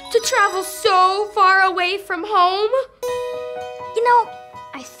scary to travel so far away from home? You know,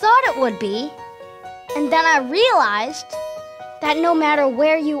 I thought it would be. And then I realized that no matter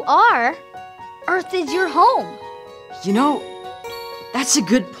where you are, Earth is your home. You know, that's a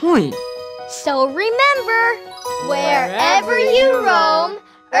good point. So remember, wherever you roam,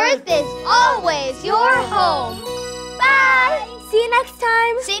 Earth is always your home. Bye! See you next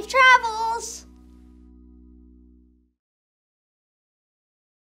time. Safe travels!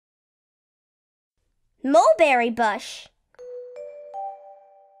 Mulberry bush.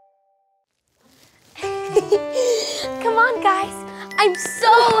 Come on, guys. I'm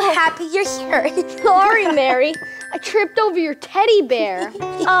so happy you're here. Sorry, Mary. I tripped over your teddy bear.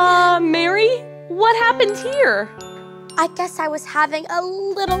 Mary, what happened here? I guess I was having a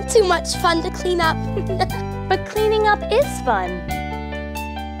little too much fun to clean up. But cleaning up is fun.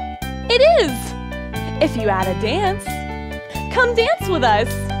 It is! If you add a dance. Come dance with us.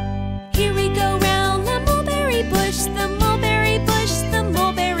 Here we go round the mulberry bush, the mulberry bush, the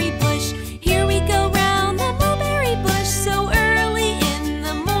mulberry bush. Here we go round the mulberry bush so early in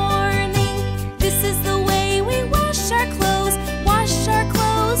the morning. This is the way we wash our clothes, wash our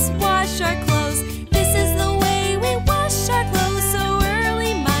clothes, wash our clothes. This is the way we wash our clothes so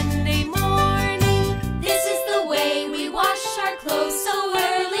early Monday morning. This is the way we wash our clothes so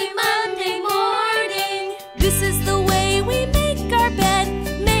early Monday morning. This is the way we make our bed,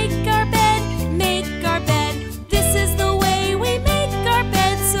 make our bed, make our bed. This is the way we make our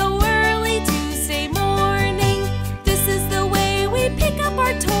bed so early Tuesday morning. This is the way we pick up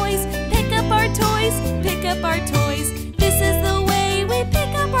our toys, pick up our toys, pick up our toys. This is the way we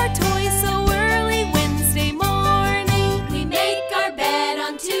pick up our toys so early Wednesday morning. We make our bed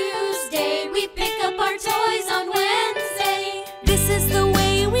on Tuesday, we pick up our toys on Wednesday. This is the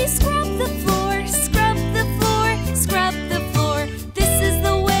way we scrub the floor, scrub the floor, scrub the floor. This is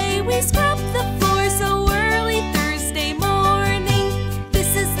the way we scrub the floor so early Thursday morning.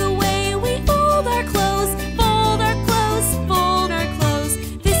 This is the way we fold our clothes, fold our clothes, fold our clothes.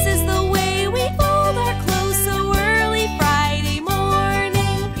 This is the way we fold our clothes so early Friday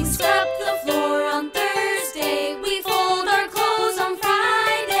morning. We scrub the floor on Thursday, we fold our clothes on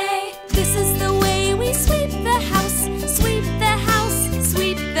Friday. This is the way we sweep the house, sweep the house,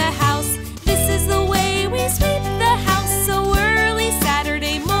 sweep the house. This is the way we sweep the house so early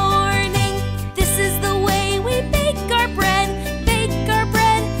Saturday morning. This is the way we bake our bread, bake our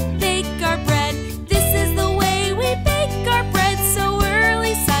bread, bake our bread. This is the way we bake our bread so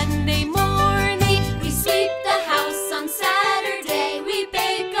early Sunday morning. We sweep the house on Saturday, we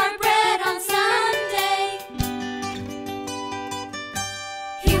bake our bread on Sunday.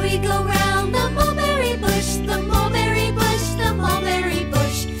 Here we go round the mulberry bush, the mulberry bush, the mulberry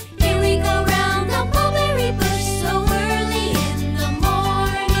bush. Here we go round the mulberry bush so early in the morning.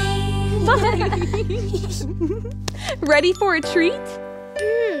 Ready for a treat?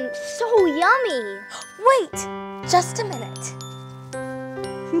 So yummy. Wait, just a minute.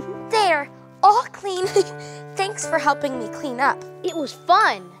 There, all clean. Thanks for helping me clean up. It was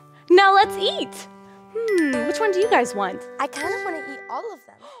fun. Now let's eat. Which one do you guys want? I kind of want to eat all of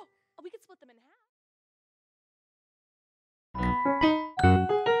them. We could split them in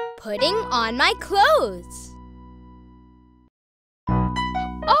half. Putting on my clothes.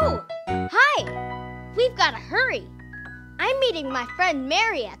 Oh, hi! We've got to hurry. I'm meeting my friend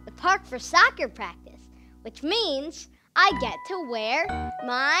Mary at the park for soccer practice, which means I get to wear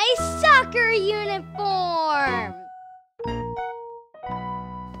my soccer uniform.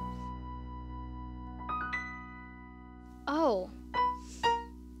 Oh,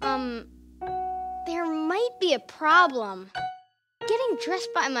 there might be a problem. Getting dressed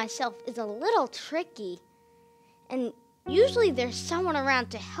by myself is a little tricky, and usually there's someone around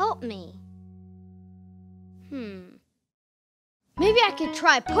to help me. Maybe I could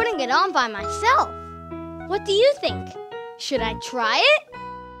try putting it on by myself. What do you think? Should I try it?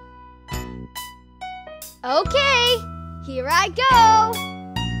 Okay, here I go.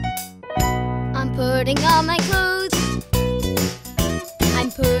 I'm putting on my clothes. I'm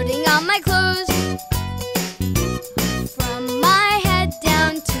putting on my clothes. From my head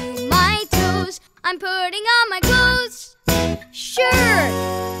down to my toes. I'm putting on my clothes. Sure,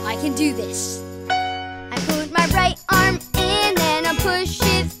 I can do this. I put my right arm in and I push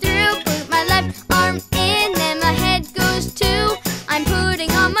it through. Put my left arm in and my head goes too. I'm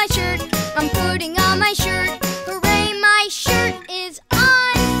putting on my shirt. I'm putting on my shirt. Hooray, my shirt is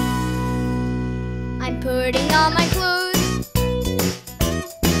on. I'm putting on my clothes.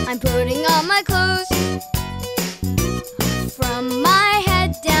 I'm putting on my clothes. From my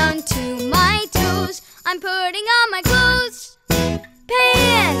head down to my toes. I'm putting on my clothes.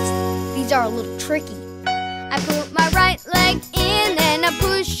 Pants! These are a little tricky. I put my right leg in and I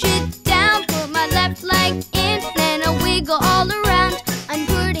push it down. Put my left leg in and I wiggle all around. I'm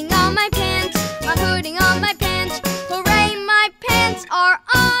putting on my pants. I'm putting on my pants. Hooray, my pants are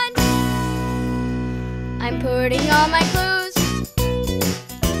on. I'm putting on my clothes.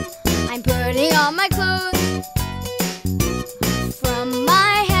 I'm putting on my clothes. From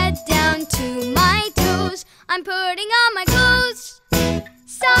my head down to my toes. I'm putting on my clothes.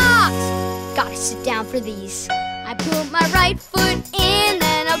 Socks! Gotta sit down for these. I put my right foot in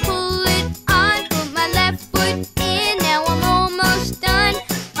and I pull it on. Put my left foot in, now I'm almost done.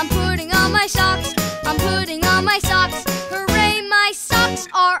 I'm putting on my socks. I'm putting on my socks. Hooray, my socks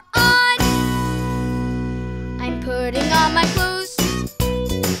are on. I'm putting on my clothes.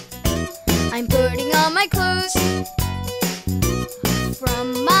 I'm putting on my clothes.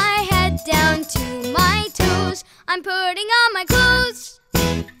 From my head down to my toes. I'm putting on my clothes.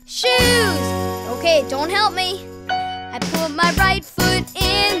 Shoes! Okay, don't help me. I put my right foot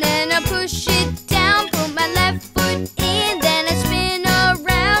in and I push it down. Put my left foot in, then I spin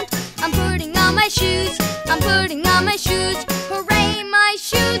around. I'm putting on my shoes. I'm putting on my shoes. Hooray, my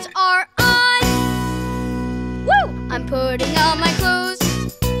shoes are on. Woo! I'm putting on my clothes.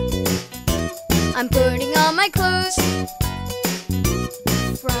 I'm putting on my clothes.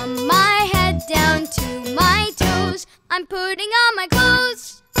 From my head down to my toes. I'm putting on my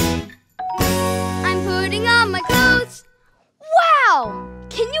clothes. I'm putting on my clothes. Wow!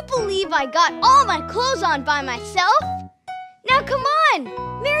 Can you believe I got all my clothes on by myself? Now come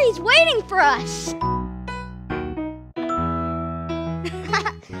on! Mary's waiting for us!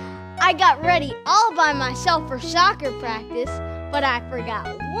 I got ready all by myself for soccer practice, but I forgot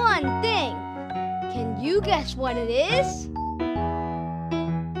one thing. Can you guess what it is?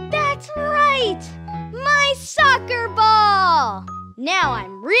 That's right! My soccer ball! Now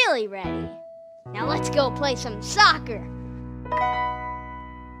I'm really ready. Now let's go play some soccer.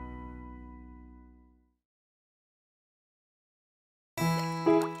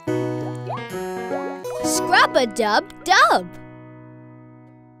 Scrub-a-dub-dub.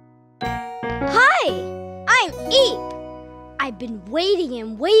 Hi, I'm Eep. I've been waiting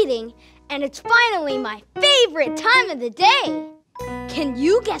and waiting, and it's finally my favorite time of the day. Can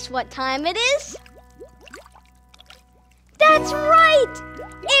you guess what time it is? That's right!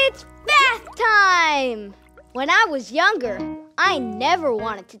 It's bath time! When I was younger, I never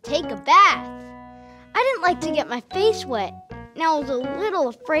wanted to take a bath. I didn't like to get my face wet, and I was a little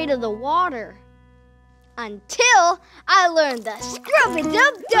afraid of the water. Until I learned the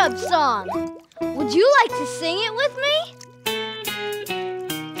Scrub-a-Dub-Dub song. Would you like to sing it with me?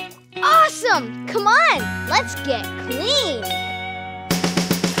 Awesome! Come on, let's get clean.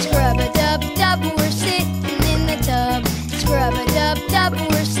 Scrub-a-dub-dub, we're sitting in the tub. Scrub-a-dub-dub,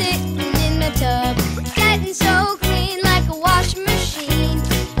 we're sitting in the tub. Getting so clean like a washing machine.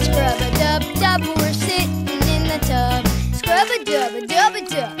 Scrub-a-dub-dub, we're sitting in the tub.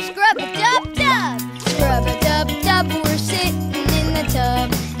 Scrub-a-dub-a-dub-a-dub, scrub-a-dub-dub. Scrub-a-dub-dub, we're sitting in the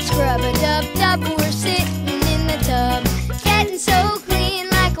tub. Scrub-a-dub. Scrub-a-dub-dub, we're sitting in the tub, getting so clean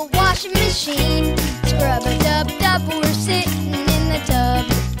like a washing machine. Scrub-a-dub-dub, we're sitting in the tub.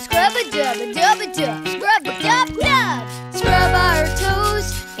 Scrub-a-dub-a-dub-a-dub, scrub-a-dub-dub. Scrub our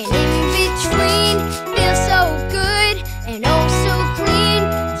toes and in between, feel so good and oh so clean.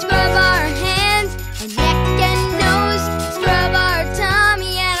 Scrub our hands and neck and nose, scrub our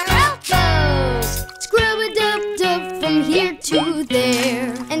tummy and our elbows. Scrub-a-dub-dub from here to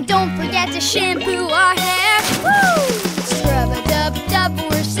there, and don't forget to shampoo our hair. Woo! Scrub-a-dub-dub,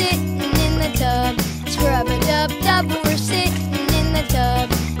 we're sitting in the tub. Scrub-a-dub-dub, we're sitting in the tub,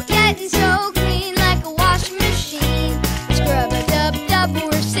 getting so clean like a washing machine. Scrub-a-dub-dub,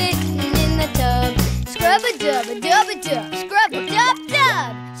 we're sitting in the tub. Scrub-a-dub-a-dub-a-dub,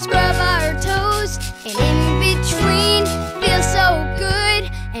 scrub-a-dub-dub. Scrub our toes and in between, feel so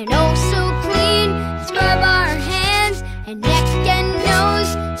good and oh so clean. Scrub our hands and neck and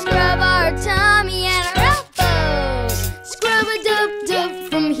nose, scrub our tummy and our elbows. Scrub-a-dub-dub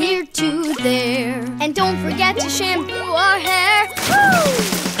from here to there, and don't forget to shampoo our hair. Woo!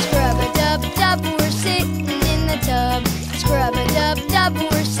 Scrub-a-dub-dub, we're sitting in the tub. Scrub-a-dub-dub,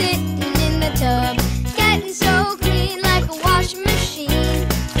 we're sitting in the tub, getting so clean like a washing machine.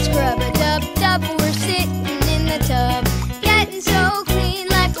 Scrub-a-dub-dub, we're sitting in the tub, getting so clean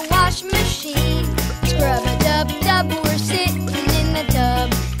like a washing machine. Scrub-a-dub-dub, we're sitting in the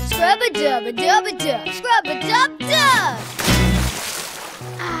tub. Scrub-a-dub-a-dub-a-dub, scrub-a-dub-dub.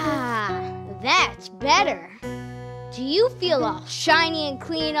 Ah, that's better. Do you feel all shiny and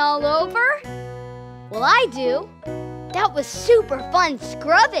clean all over? Well, I do. That was super fun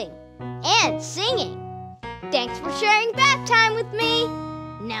scrubbing and singing. Thanks for sharing bath time with me.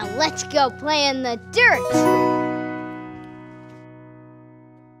 Now let's go play in the dirt.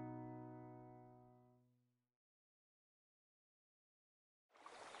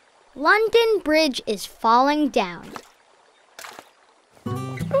 London Bridge is falling down.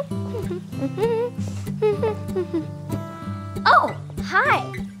 Oh, hi.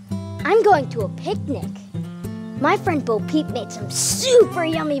 I'm going to a picnic. My friend Bo Peep made some super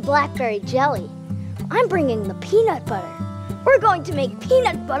yummy blackberry jelly. I'm bringing the peanut butter. We're going to make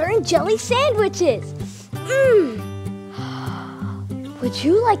peanut butter and jelly sandwiches. Would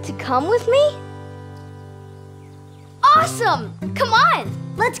you like to come with me? Awesome! Come on,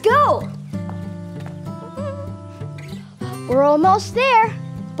 let's go. We're almost there.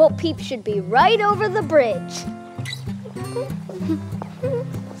 Bo Peep should be right over the bridge.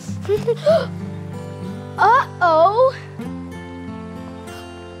 Uh-oh!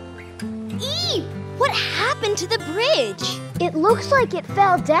 Eve, what happened to the bridge? It looks like it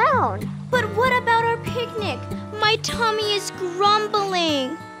fell down. But what about our picnic? My tummy is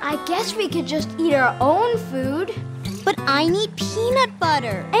grumbling. I guess we could just eat our own food. But I need peanut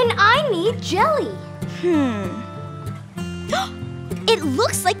butter. And I need jelly. It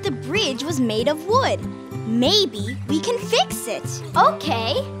looks like the bridge was made of wood. Maybe we can fix it.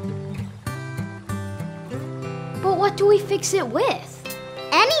 Okay. But what do we fix it with?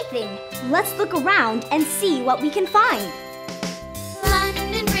 Anything. Let's look around and see what we can find.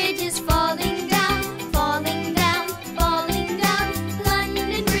 London Bridge is falling down, falling down, falling down.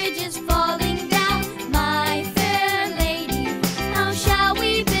 London Bridge is falling down, my fair lady. How shall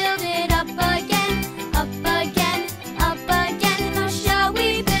we build it up again, up again, up again? How shall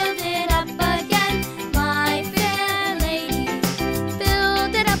we build it up again, my fair lady?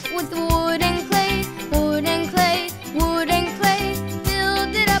 Build it up with wood and clay, wood and clay, wood and clay.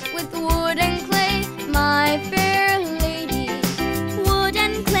 Build it up with wood and clay, my fair lady. Wood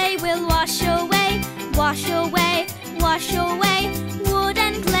and clay will wash away, wash away, wash away. Wood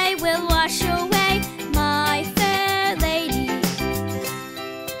and clay will wash away, my fair lady.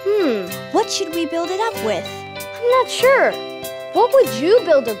 What should we build it up with? I'm not sure. What would you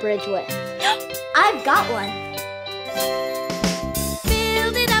build a bridge with? I've got one.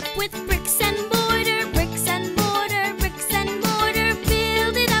 Build it up with bricks and mortar, bricks and mortar, bricks and mortar.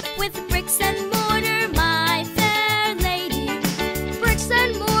 Build it up with bricks and mortar, my fair lady. Bricks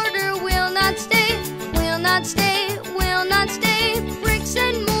and mortar will not stay, will not stay, will not stay. Bricks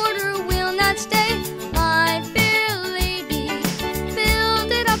and mortar will not stay, my fair lady.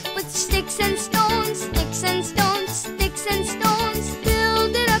 Build it up with sticks and stones, sticks and stones, sticks and stones.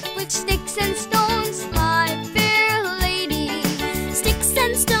 Build it up with sticks and stones, my fair lady. Sticks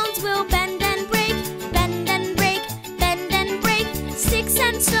and stones will bend and break, bend and break, bend and break. Sticks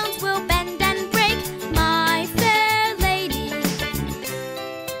and stones will bend and break, my fair lady.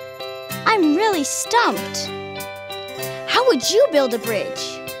 I'm really stumped. How would you build a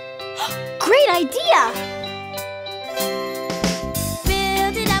bridge? Great idea!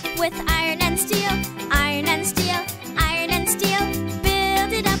 Build it up with iron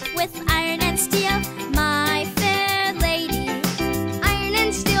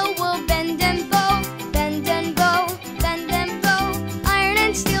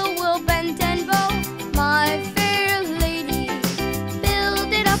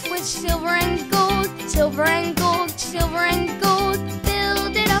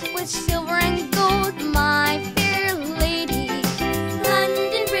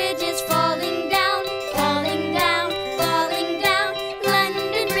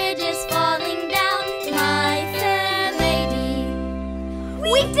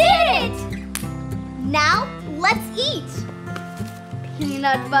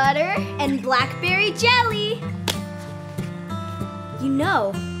peanut butter, and blackberry jelly. You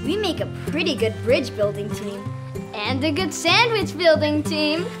know, we make a pretty good bridge building team. And a good sandwich building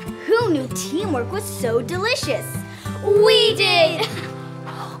team. Who knew teamwork was so delicious? We did!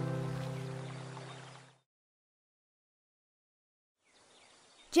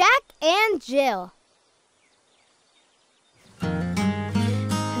 Jack and Jill. Put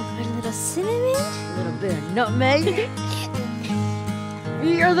a little cinnamon. A little bit of nutmeg.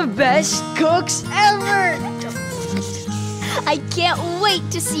 We are the best cooks ever! I can't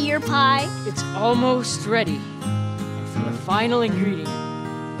wait to see your pie. It's almost ready. And for the final ingredient.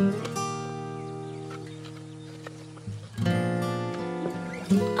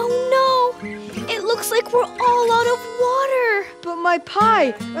 Oh no! It looks like we're all out of water. But my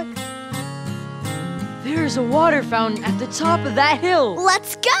pie! There's a water fountain at the top of that hill.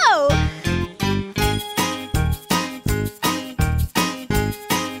 Let's go!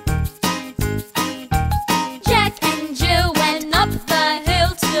 Jack and Jill went up the hill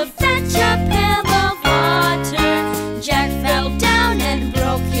to fetch a pail of water. Jack fell down and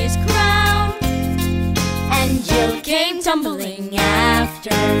broke his crown, and Jill came tumbling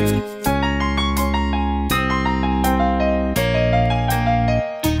after.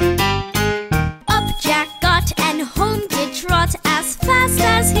 Up Jack got and home did trot as fast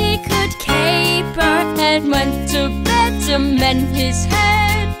as he could caper, and went to bed to mend his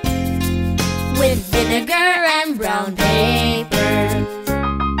head with vinegar and brown paper.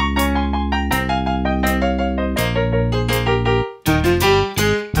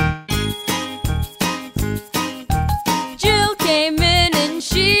 Jill came in and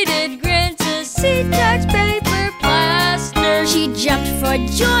she did grin to see Jack's paper plaster. She jumped for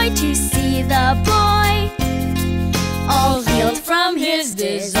joy to see the boy all healed from his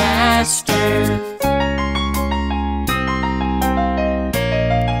disaster.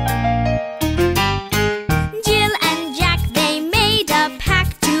 Jill and Jack, they made a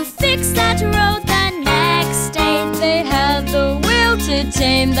pact to fix that road the next day. They had the will to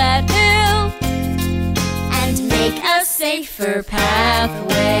tame that hill and make a safer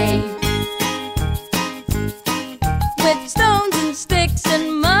pathway. With stones and sticks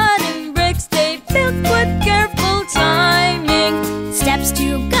and mud and bricks, they built with careful timing steps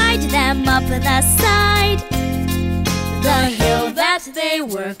to guide them up the side, the hill that they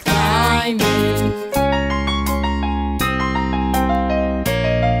were climbing.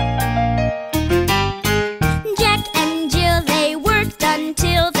 Jack and Jill, they worked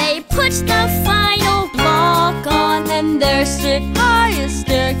until they put the final block on, and there stood high a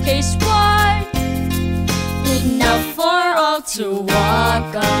staircase wide, enough for all to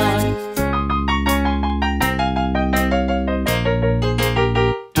walk on.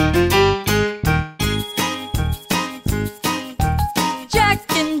 Jack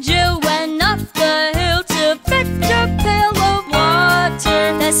and Jill went up the hill to fetch a pail of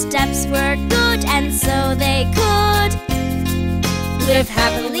water. The steps were good and so they could live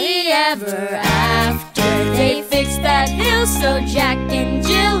happily ever after. They fixed that hill so Jack and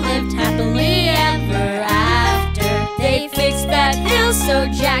Jill lived happily ever after. They fixed that hill so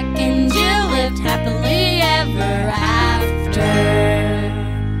Jack and Jill lived happily ever after.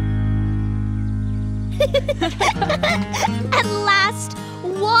 At last,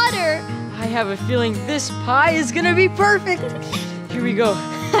 water. I have a feeling this pie is gonna be perfect. Here we go.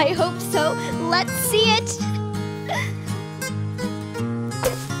 I hope so. Let's see it.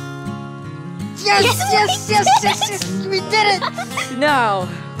 Yes, we did it! Now,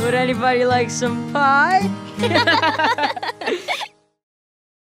 would anybody like some pie?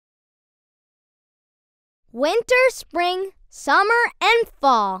 Winter, spring, summer, and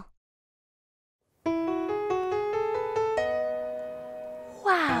fall.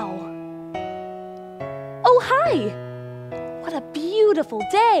 Wow. Oh, hi. What a beautiful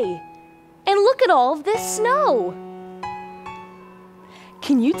day. And look at all of this snow.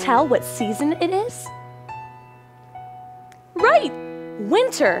 Can you tell what season it is? Right,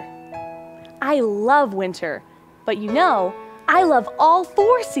 winter. I love winter, but you know, I love all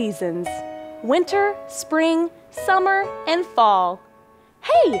 4 seasons. Winter, spring, summer, and fall.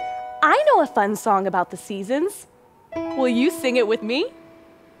 Hey, I know a fun song about the seasons. Will you sing it with me?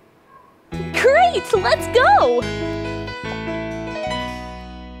 Great, let's go!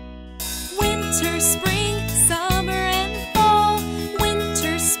 Winter, spring, summer, and fall.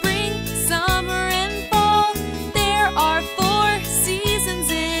 Winter, spring, summer, and fall. There are 4 seasons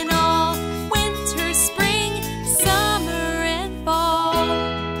in all. Winter, spring, summer, and fall.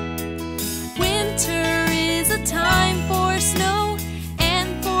 Winter is a time for snow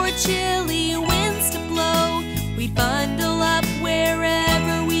and for chilly winds to blow. We bundle up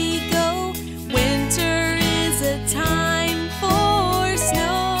wherever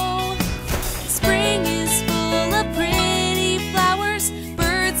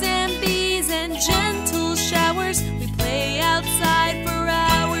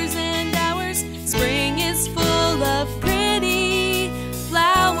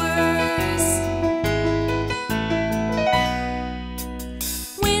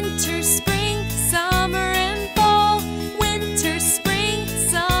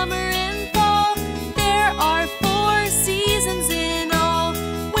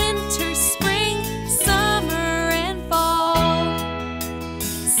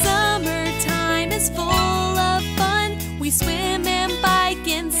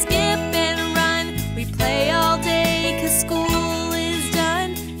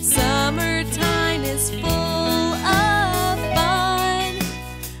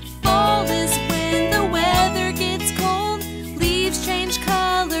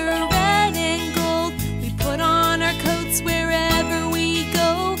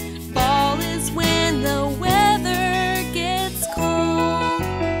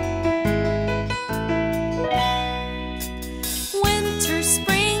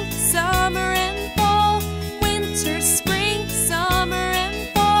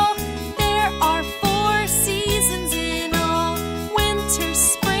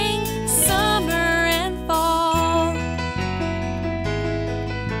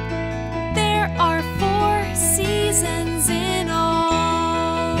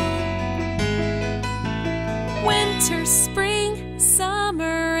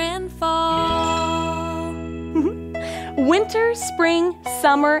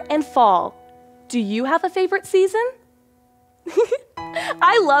summer, and fall. Do you have a favorite season?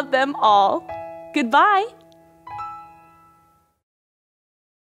 I love them all. Goodbye.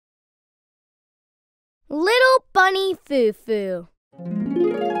 Little Bunny Foo Foo.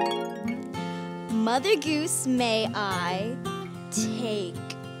 Mother Goose, may I take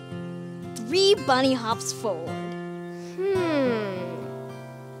 3 bunny hops forward?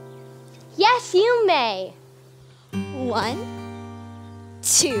 Yes, you may. 1,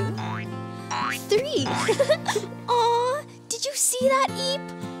 2, 3. Aw, did you see that, Eep?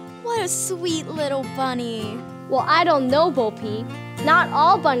 What a sweet little bunny. Well, I don't know, Bo Peep. Not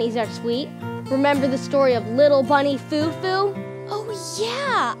all bunnies are sweet. Remember the story of little Bunny Foo Foo? Oh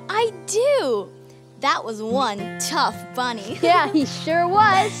yeah, I do. That was one tough bunny. Yeah, he sure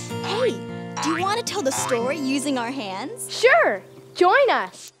was. Hey, do you want to tell the story using our hands? Sure, join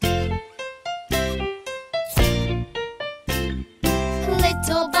us.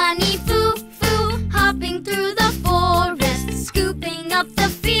 Little bunny Foo Foo, hopping through the forest, scooping up the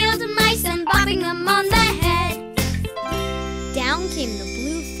field mice and bopping them on the head. Down came the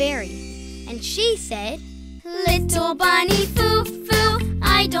blue fairy, and she said, Little bunny Foo Foo,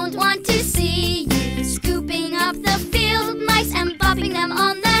 I don't want to see you scooping up the field mice and bopping them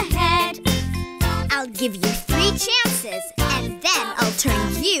on the head. I'll give you 3 chances, and then I'll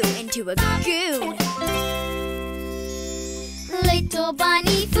turn you into a goon. Little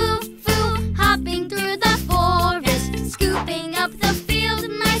bunny Foo Foo, hopping through the forest, scooping up the field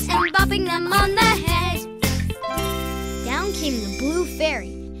mice and bopping them on the head. Down came the blue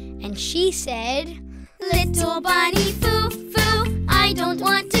fairy, and she said, Little bunny Foo Foo, I don't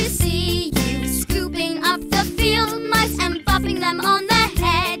want to see you scooping up the field mice and bopping them on the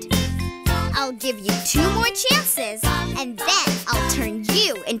head. I'll give you 2 more chances, and then I'll turn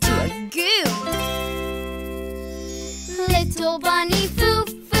you into a goon. Little bunny Foo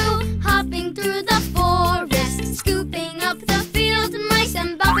Foo, hopping through the forest, scooping up the field mice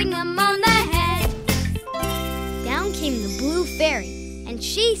and bopping them on the head. Down came the blue fairy, and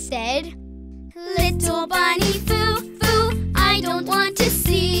she said, Little bunny Foo Foo, I don't want to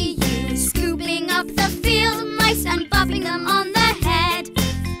see you scooping up the field mice and bopping them on the head.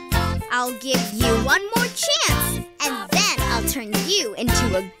 I'll give you 1 more chance, and then I'll turn you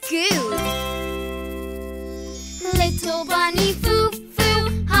into a goon. Little bunny Foo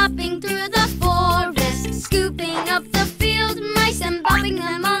Foo, hopping through the forest, scooping up the field mice and bopping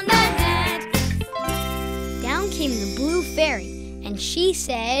them on the head. Down came the blue fairy, and she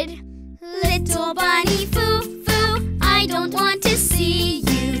said, Little bunny Foo Foo, I don't want to see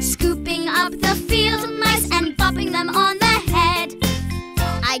you scooping up the field mice and bopping them on the head.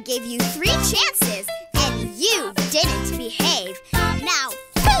 I gave you 3 chances, and you didn't behave. Now,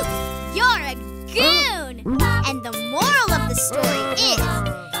 poof, you're a goon! And the moral of the story is,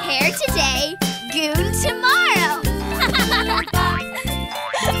 hair today, goon tomorrow.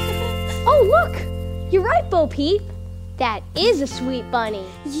 Oh, look! You're right, Bo Peep. That is a sweet bunny.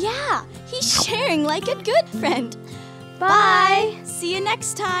 Yeah, he's sharing like a good friend. Bye. See you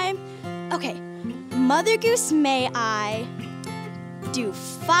next time. Okay, Mother Goose, may I do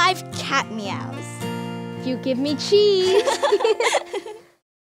 5 cat meows? If you give me cheese.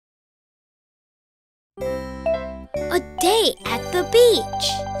 A day at the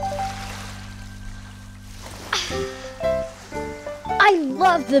beach. I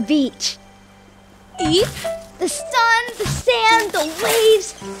love the beach. Eep? The sun, the sand, the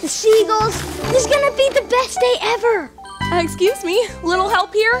waves, the seagulls. This is gonna be the best day ever. Excuse me, little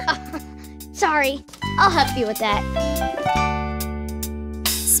help here? Sorry, I'll help you with that.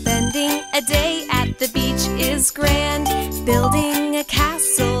 Spending a day at the beach is grand. Building a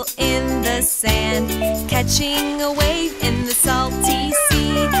castle in the sand. Catching a wave in the salty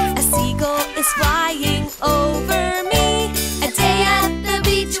sea. A seagull is flying over me. A day at the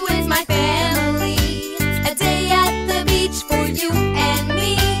beach with my family. A day at the beach for you and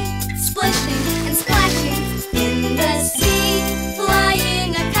me. Splishing and splashing in the sea.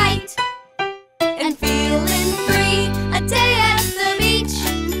 Flying a kite and feeling free. A day at the beach.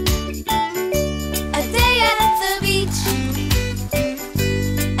 A day at the beach.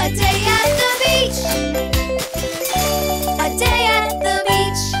 A day at the beach. A day at the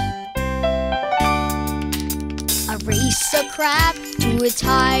beach. I race a crab to its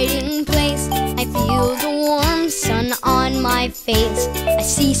hiding place. I feel the warm sun on my face. I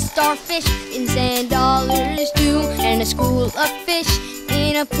see starfish in sand dollars too, and a school of fish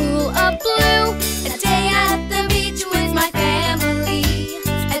in a pool of blue. A day at the beach with my family.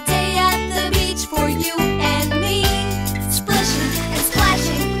 A day at the beach for you and me. Splishing and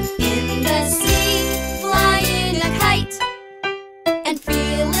splashing in the sea. Flying a kite and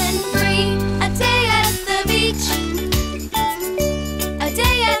feeling free. A day at the beach. A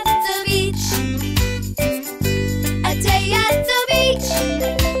day at the beach. A day at the beach.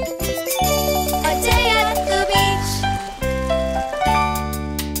 A day at the beach.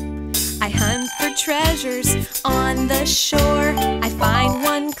 I hunt for treasures on the shore. I find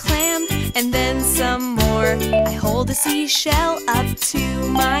one clam and then some more. I hold a seashell up to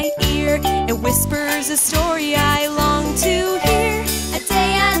my ear. It whispers a story I long to hear. A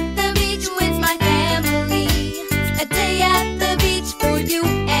day at the beach with my family. A day at the beach for you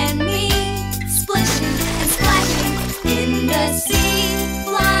and me. Splishing and splashing in the sea.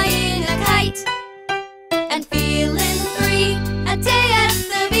 Flying a kite and feeling free. A day at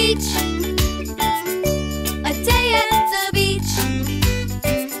the beach. A day at the beach.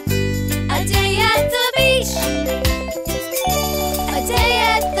 A day at the beach. A day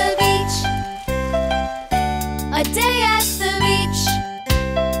at the beach. A day at the beach.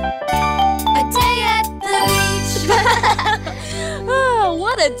 A day at the beach. Oh,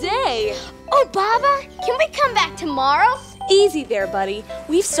 what a day! Oh, Baba, can we come back tomorrow? Easy there, buddy.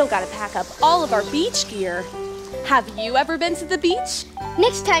 We've still got to pack up all of our beach gear. Have you ever been to the beach?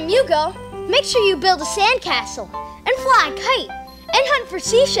 Next time you go, make sure you build a sandcastle and fly a kite and hunt for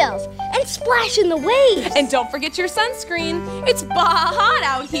seashells and splash in the waves. And don't forget your sunscreen. It's hot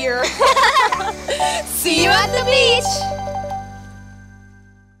out here. See you at the beach.